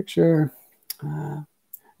new picture.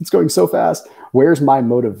 It's going so fast. Where's my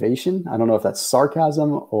motivation? I don't know if that's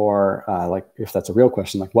sarcasm or like if that's a real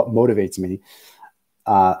question, like what motivates me?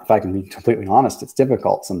 If I can be completely honest, it's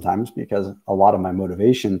difficult sometimes because a lot of my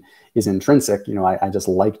motivation is intrinsic. I just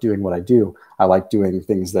like doing what I do. I like doing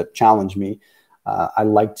things that challenge me. I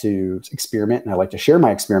like to experiment and I like to share my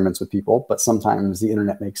experiments with people, but sometimes the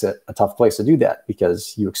internet makes it a tough place to do that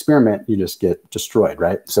because you experiment, you just get destroyed,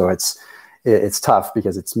 right? So it's tough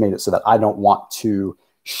because it's made it so that I don't want to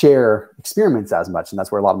share experiments as much. And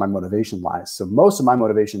that's where a lot of my motivation lies. So most of my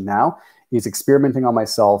motivation now is experimenting on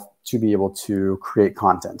myself to be able to create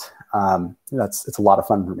content. It's a lot of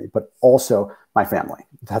fun for me, but also my family.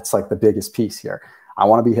 That's like the biggest piece here. I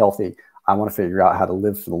want to be healthy. I want to figure out how to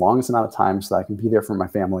live for the longest amount of time so that I can be there for my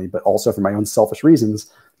family, but also for my own selfish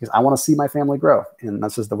reasons, because I want to see my family grow. And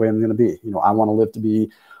that's just the way I'm going to be. I want to live to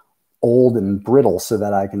be old and brittle so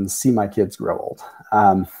that I can see my kids grow old.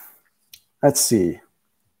 Let's see.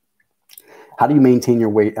 How do you maintain your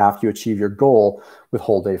weight after you achieve your goal with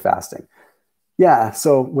whole day fasting? Yeah,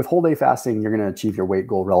 so with whole day fasting, you're going to achieve your weight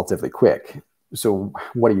goal relatively quick. So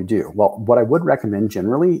what do you do? Well, what I would recommend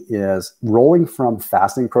generally is rolling from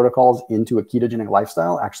fasting protocols into a ketogenic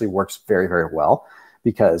lifestyle actually works very, very well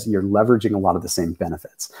because you're leveraging a lot of the same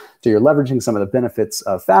benefits. So you're leveraging some of the benefits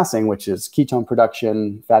of fasting, which is ketone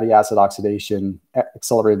production, fatty acid oxidation,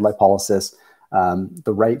 accelerated lipolysis,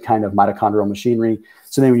 the right kind of mitochondrial machinery.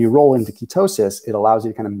 So then when you roll into ketosis, it allows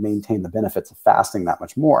you to kind of maintain the benefits of fasting that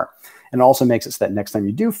much more. And it also makes it so that next time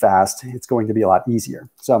you do fast, it's going to be a lot easier.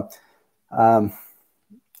 So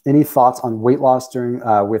any thoughts on weight loss during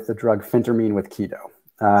with the drug phentermine with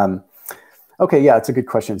keto? Okay, yeah, it's a good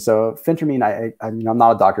question. So phentermine, I mean, I'm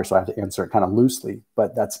not a doctor, so I have to answer it kind of loosely,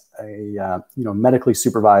 but that's a medically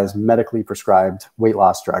supervised, medically prescribed weight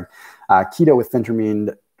loss drug. Keto with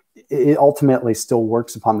phentermine, it ultimately still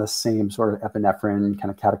works upon the same sort of epinephrine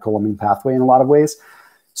kind of catecholamine pathway in a lot of ways.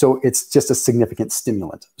 So it's just a significant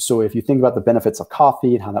stimulant. So if you think about the benefits of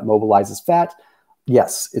coffee and how that mobilizes fat,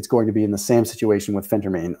 yes, it's going to be in the same situation with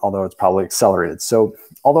phentermine, although it's probably accelerated. So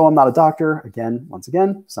although I'm not a doctor, once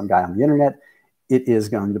again, some guy on the internet, it is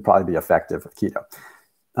going to probably be effective with keto.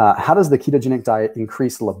 How does the ketogenic diet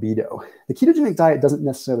increase libido? The ketogenic diet doesn't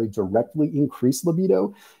necessarily directly increase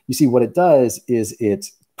libido. You see, what it does is it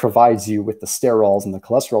provides you with the sterols and the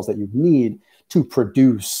cholesterols that you need to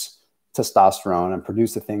produce testosterone and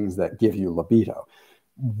produce the things that give you libido.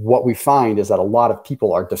 What we find is that a lot of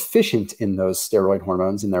people are deficient in those steroid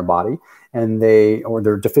hormones in their body, and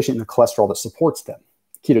they're deficient in the cholesterol that supports them.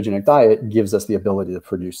 Ketogenic diet gives us the ability to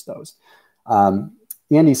produce those.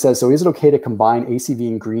 Andy says, so is it okay to combine ACV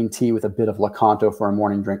and green tea with a bit of Lakanto for a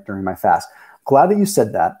morning drink during my fast? Glad that you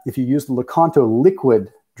said that. If you use the Lakanto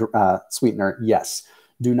liquid sweetener, yes.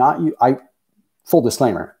 Do not use, full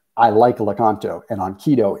disclaimer, I like Lakanto, and on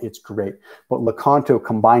keto, it's great. But Lakanto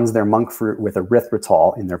combines their monk fruit with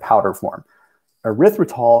erythritol in their powder form.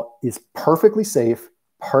 Erythritol is perfectly safe,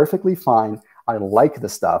 perfectly fine. I like the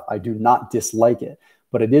stuff. I do not dislike it.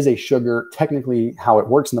 But it is a sugar. Technically, how it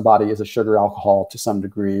works in the body is a sugar alcohol to some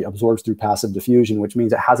degree, absorbs through passive diffusion, which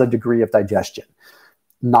means it has a degree of digestion.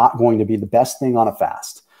 Not going to be the best thing on a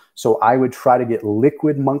fast. So I would try to get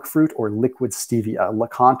liquid monk fruit or liquid stevia.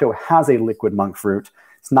 Lakanto has a liquid monk fruit.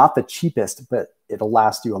 It's not the cheapest, but it'll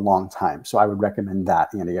last you a long time. So I would recommend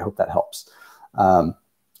that, Andy. I hope that helps.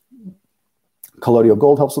 Colloidal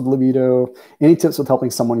gold helps with libido. Any tips with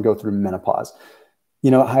helping someone go through menopause?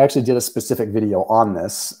 I actually did a specific video on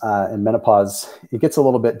this. In menopause, it gets a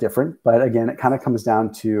little bit different. But again, it kind of comes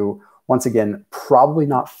down to, once again, probably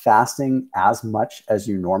not fasting as much as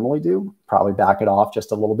you normally do. Probably back it off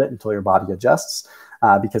just a little bit until your body adjusts,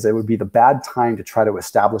 because it would be the bad time to try to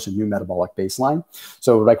establish a new metabolic baseline.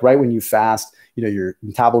 So like right when you fast, your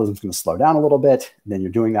metabolism is going to slow down a little bit. And then you're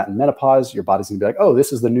doing that in menopause. Your body's going to be like, oh,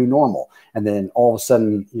 this is the new normal. And then all of a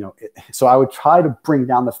sudden, so I would try to bring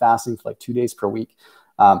down the fasting for like 2 days per week.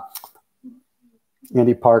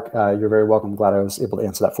 Andy Park, you're very welcome. Glad I was able to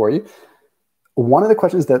answer that for you. One of the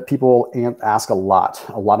questions that people ask a lot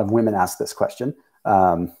of women ask this question.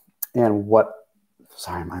 Sorry,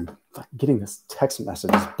 I'm getting this text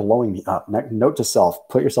message is blowing me up. Note to self,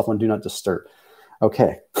 put yourself on do not disturb.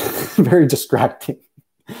 Okay, very distracting.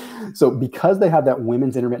 So because they have that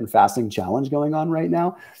women's intermittent fasting challenge going on right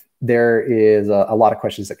now, there is a lot of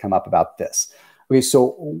questions that come up about this. Okay,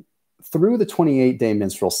 so through the 28-day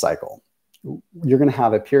menstrual cycle, you're going to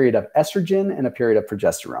have a period of estrogen and a period of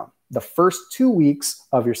progesterone. The first 2 weeks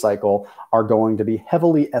of your cycle are going to be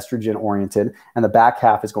heavily estrogen oriented, and the back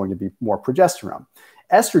half is going to be more progesterone.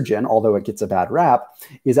 Estrogen, although it gets a bad rap,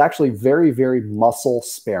 is actually very, very muscle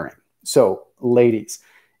sparing. So ladies,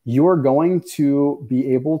 you are going to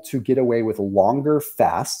be able to get away with longer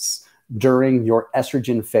fasts during your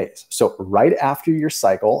estrogen phase. So right after your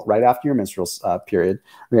cycle, right after your menstrual period,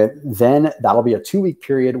 then that'll be a 2-week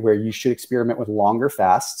period where you should experiment with longer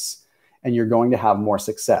fasts, and you're going to have more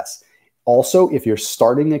success. Also, if you're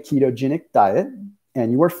starting a ketogenic diet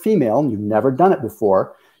and you are female and you've never done it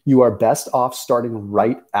before, you are best off starting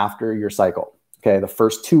right after your cycle. Okay, the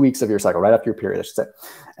first 2 weeks of your cycle, right after your period, I should say.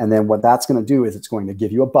 And then what that's going to do is it's going to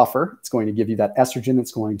give you a buffer. It's going to give you that estrogen.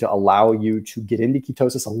 It's going to allow you to get into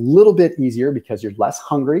ketosis a little bit easier because you're less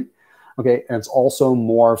hungry. Okay, and it's also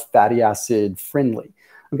more fatty acid friendly.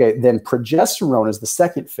 Okay, then progesterone is the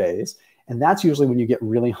second phase. And that's usually when you get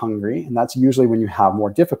really hungry. And that's usually when you have more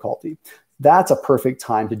difficulty. That's a perfect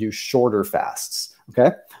time to do shorter fasts.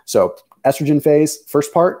 Okay, so estrogen phase,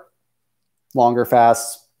 first part, longer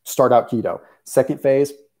fasts, start out keto. Second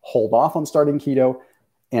phase, hold off on starting keto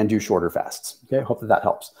and do shorter fasts. Okay, hope that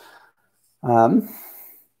helps.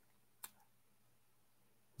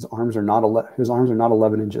 His arms are not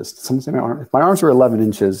 11 inches. Someone say if my arms were 11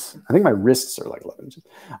 inches, I think my wrists are like 11 inches.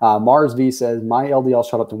 Mars V says, my LDL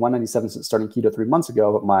shot up to 197 since starting keto 3 months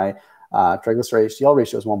ago, but my triglyceride HDL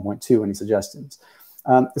ratio is 1.2. Any suggestions?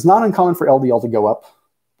 It's not uncommon for LDL to go up.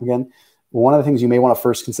 Again, one of the things you may want to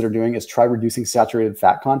first consider doing is try reducing saturated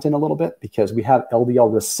fat content a little bit, because we have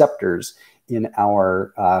LDL receptors in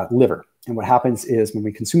our liver. And what happens is when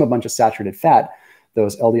we consume a bunch of saturated fat,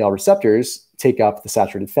 those LDL receptors take up the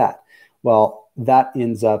saturated fat. Well, that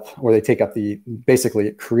ends up, or they take up basically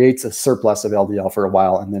it creates a surplus of LDL for a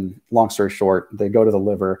while. And then long story short, they go to the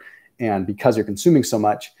liver. And because you're consuming so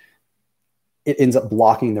much, it ends up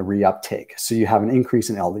blocking the reuptake. So you have an increase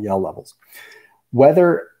in LDL levels.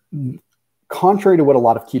 Contrary to what a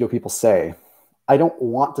lot of keto people say, I don't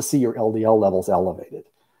want to see your LDL levels elevated,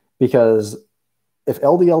 because if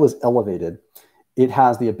LDL is elevated, it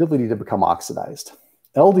has the ability to become oxidized.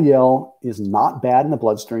 LDL is not bad in the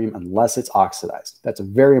bloodstream unless it's oxidized. That's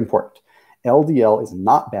very important. LDL is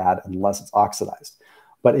not bad unless it's oxidized.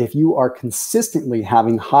 But if you are consistently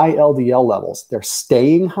having high LDL levels, they're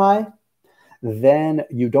staying high, then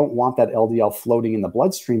you don't want that LDL floating in the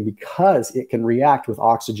bloodstream, because it can react with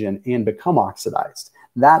oxygen and become oxidized.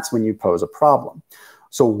 That's when you pose a problem.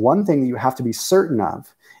 So one thing that you have to be certain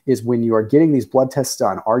of is when you are getting these blood tests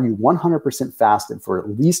done, are you 100% fasted for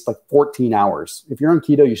at least like 14 hours? If you're on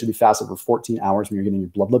keto, you should be fasted for 14 hours when you're getting your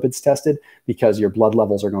blood lipids tested, because your blood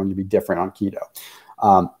levels are going to be different on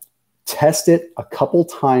keto. Test it a couple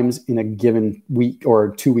times in a given week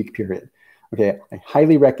or 2 week period. Okay, I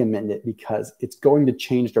highly recommend it, because it's going to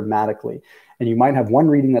change dramatically. And you might have one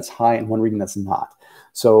reading that's high and one reading that's not.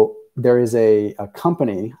 So there is a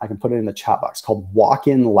company, I can put it in the chat box, called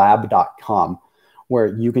walkinlab.com, where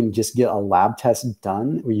you can just get a lab test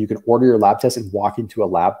done, where you can order your lab test and walk into a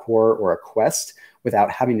LabCorp or a Quest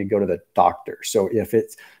without having to go to the doctor. So if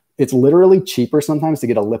it's literally cheaper sometimes to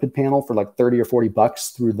get a lipid panel for like 30 or 40 bucks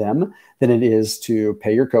through them than it is to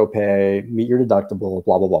pay your copay, meet your deductible,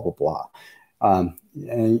 blah, blah, blah, blah, blah.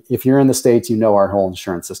 And if you're in the States, you know our whole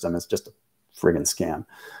insurance system is just a friggin' scam.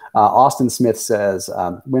 Austin Smith says,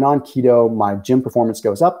 when on keto, my gym performance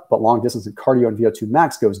goes up, but long distance and cardio and VO2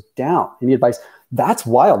 max goes down. Any advice? That's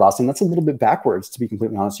wild, Austin. That's a little bit backwards, to be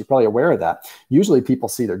completely honest. You're probably aware of that. Usually people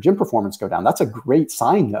see their gym performance go down. That's a great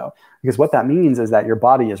sign, though, because what that means is that your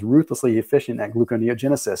body is ruthlessly efficient at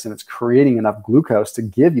gluconeogenesis, and it's creating enough glucose to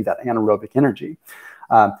give you that anaerobic energy.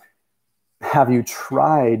 Have you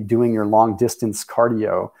tried doing your long distance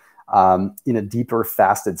cardio in a deeper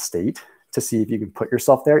fasted state to see if you can put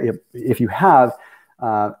yourself there? If you have,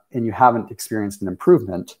 and you haven't experienced an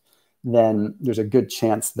improvement, then there's a good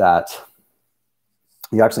chance that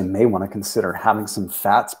you actually may want to consider having some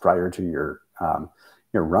fats prior to your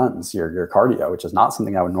runs, your cardio, which is not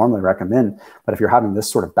something I would normally recommend. But if you're having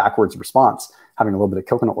this sort of backwards response, having a little bit of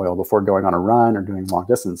coconut oil before going on a run or doing long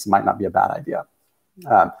distance might not be a bad idea.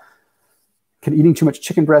 Can eating too much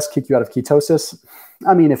chicken breast kick you out of ketosis?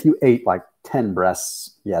 I mean, if you ate like 10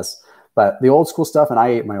 breasts, yes. But the old school stuff, and I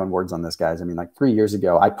ate my own words on this, guys. I mean, like 3 years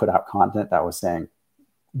ago, I put out content that was saying,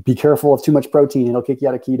 be careful of too much protein, it'll kick you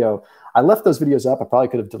out of keto. I left those videos up. I probably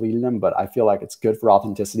could have deleted them, but I feel like it's good for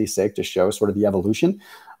authenicity's sake to show sort of the evolution.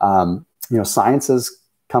 Science has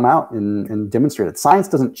come out and demonstrated. Science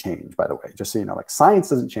doesn't change, by the way, just so you know, like science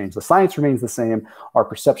doesn't change. The science remains the same. Our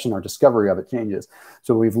perception, our discovery of it changes.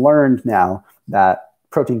 So we've learned now that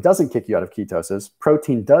protein doesn't kick you out of ketosis.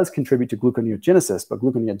 Protein does contribute to gluconeogenesis, but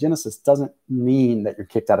gluconeogenesis doesn't mean that you're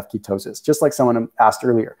kicked out of ketosis. Just like someone asked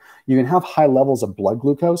earlier, you can have high levels of blood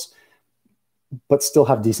glucose, but still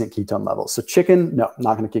have decent ketone levels. So chicken, no,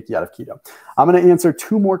 not going to kick you out of keto. I'm going to answer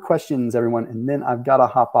 2 more questions, everyone, and then I've got to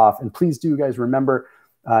hop off. And please do, guys, remember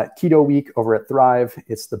Keto Week over at Thrive.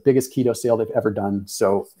 It's the biggest keto sale they've ever done.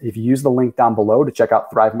 So if you use the link down below to check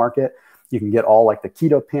out Thrive Market, you can get all like the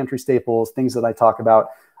keto pantry staples, things that I talk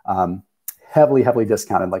about, heavily, heavily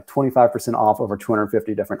discounted, like 25% off over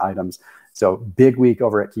 250 different items. So big week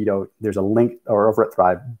over at Keto. There's a link, or over at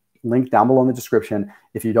Thrive, link down below in the description.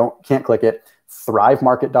 If you can't click it,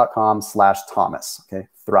 thrivemarket.com/Thomas. Okay.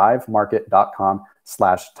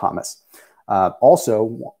 thrivemarket.com/Thomas.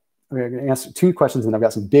 Also, I'm going to answer 2 questions, and I've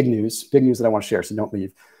got some big news that I want to share. So don't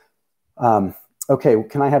leave. Okay.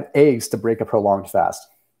 Can I have eggs to break a prolonged fast?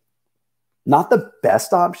 Not the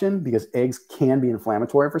best option, because eggs can be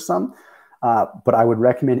inflammatory for some. But I would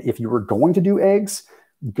recommend, if you were going to do eggs,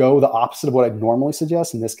 go the opposite of what I'd normally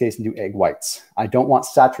suggest. In this case, do egg whites. I don't want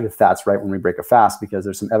saturated fats right when we break a fast, because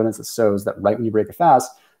there's some evidence that shows that right when you break a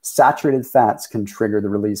fast, Saturated fats can trigger the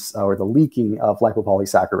release or the leaking of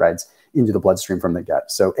lipopolysaccharides into the bloodstream from the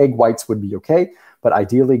gut. So egg whites would be okay, but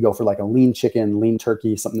ideally go for like a lean chicken, lean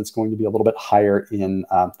turkey, something that's going to be a little bit higher in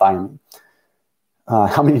thiamine.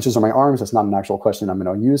 How many inches are my arms? That's not an actual question I'm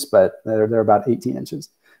going to use, but they're about 18 inches.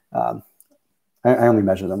 I only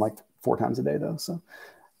measure them like 4 times a day though. So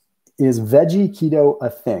is veggie keto a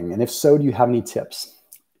thing? And if so, do you have any tips?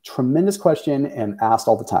 Tremendous question and asked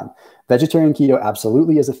all the time. Vegetarian keto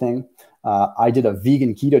absolutely is a thing. I did a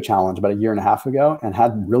vegan keto challenge about 1.5 years ago and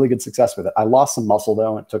had really good success with it. I lost some muscle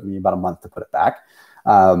though, and it took me about a month to put it back.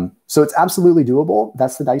 So it's absolutely doable.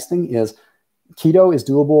 That's the nice thing is keto is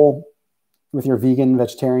doable with your vegan,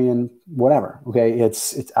 vegetarian, whatever. Okay,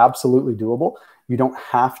 it's absolutely doable. You don't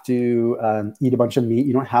have to eat a bunch of meat.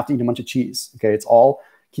 You don't have to eat a bunch of cheese. Okay, it's all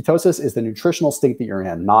ketosis is the nutritional state that you're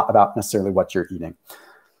in, not about necessarily what you're eating.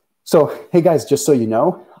 So, hey guys, just so you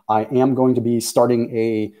know, I am going to be starting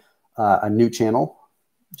a new channel.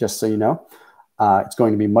 Just so you know, it's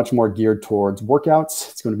going to be much more geared towards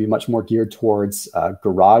workouts. It's going to be much more geared towards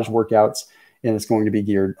garage workouts. And it's going to be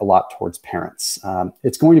geared a lot towards parents.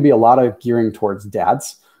 It's going to be a lot of gearing towards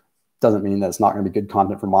dads. Doesn't mean that it's not going to be good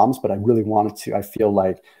content for moms, but I really wanted to. I feel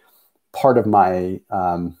like part of my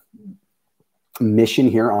mission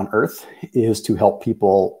here on earth is to help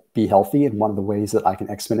people be healthy. And one of the ways that I can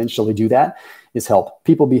exponentially do that is help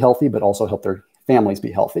people be healthy, but also help their families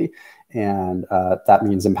be healthy. And that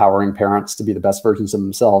means empowering parents to be the best versions of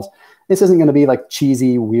themselves. This isn't going to be like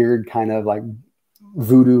cheesy, weird kind of like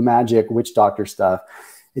voodoo magic, witch doctor stuff.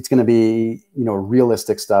 It's going to be,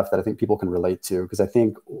 realistic stuff that I think people can relate to. Because I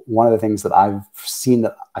think one of the things that I've seen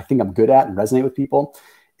that I think I'm good at and resonate with people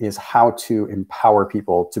is how to empower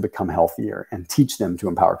people to become healthier and teach them to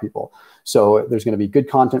empower people. So there's going to be good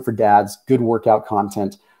content for dads, good workout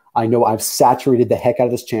content. I know I've saturated the heck out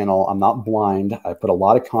of this channel. I'm not blind. I put a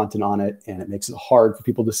lot of content on it, and it makes it hard for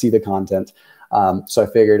people to see the content. So I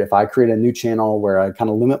figured if I create a new channel where I kind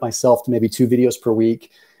of limit myself to maybe 2 videos per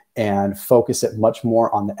week and focus it much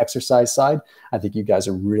more on the exercise side, I think you guys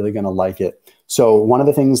are really going to like it. So one of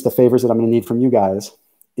the things, the favors that I'm going to need from you guys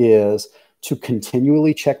is to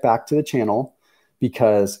continually check back to the channel,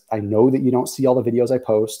 because I know that you don't see all the videos I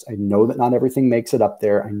post. I know that not everything makes it up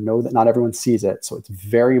there. I know that not everyone sees it. So it's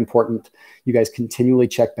very important you guys continually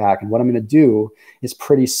check back. And what I'm going to do is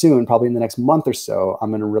pretty soon, probably in the next month or so, I'm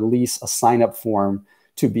going to release a sign-up form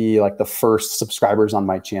to be like the first subscribers on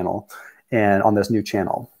my channel and on this new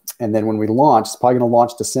channel. And then when we launch, it's probably going to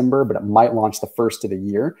launch December, but it might launch the first of the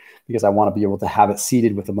year because I want to be able to have it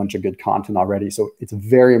seeded with a bunch of good content already. So it's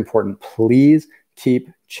very important. Please keep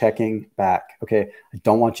checking back. Okay. I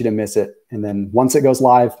don't want you to miss it. And then once it goes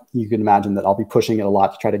live, you can imagine that I'll be pushing it a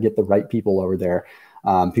lot to try to get the right people over there.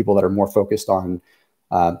 People that are more focused on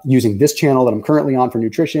using this channel that I'm currently on for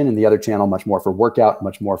nutrition, and the other channel much more for workout,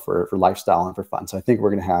 much more for lifestyle and for fun. So I think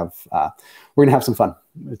we're going to have some fun.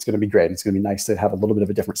 It's going to be great. It's going to be nice to have a little bit of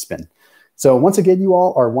a different spin. So once again, you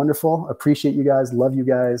all are wonderful. Appreciate you guys. Love you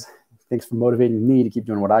guys. Thanks for motivating me to keep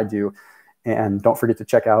doing what I do. And don't forget to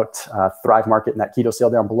check out Thrive Market and that keto sale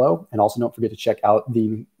down below. And also don't forget to check out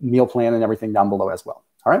the meal plan and everything down below as well.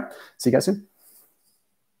 All right. See you guys soon.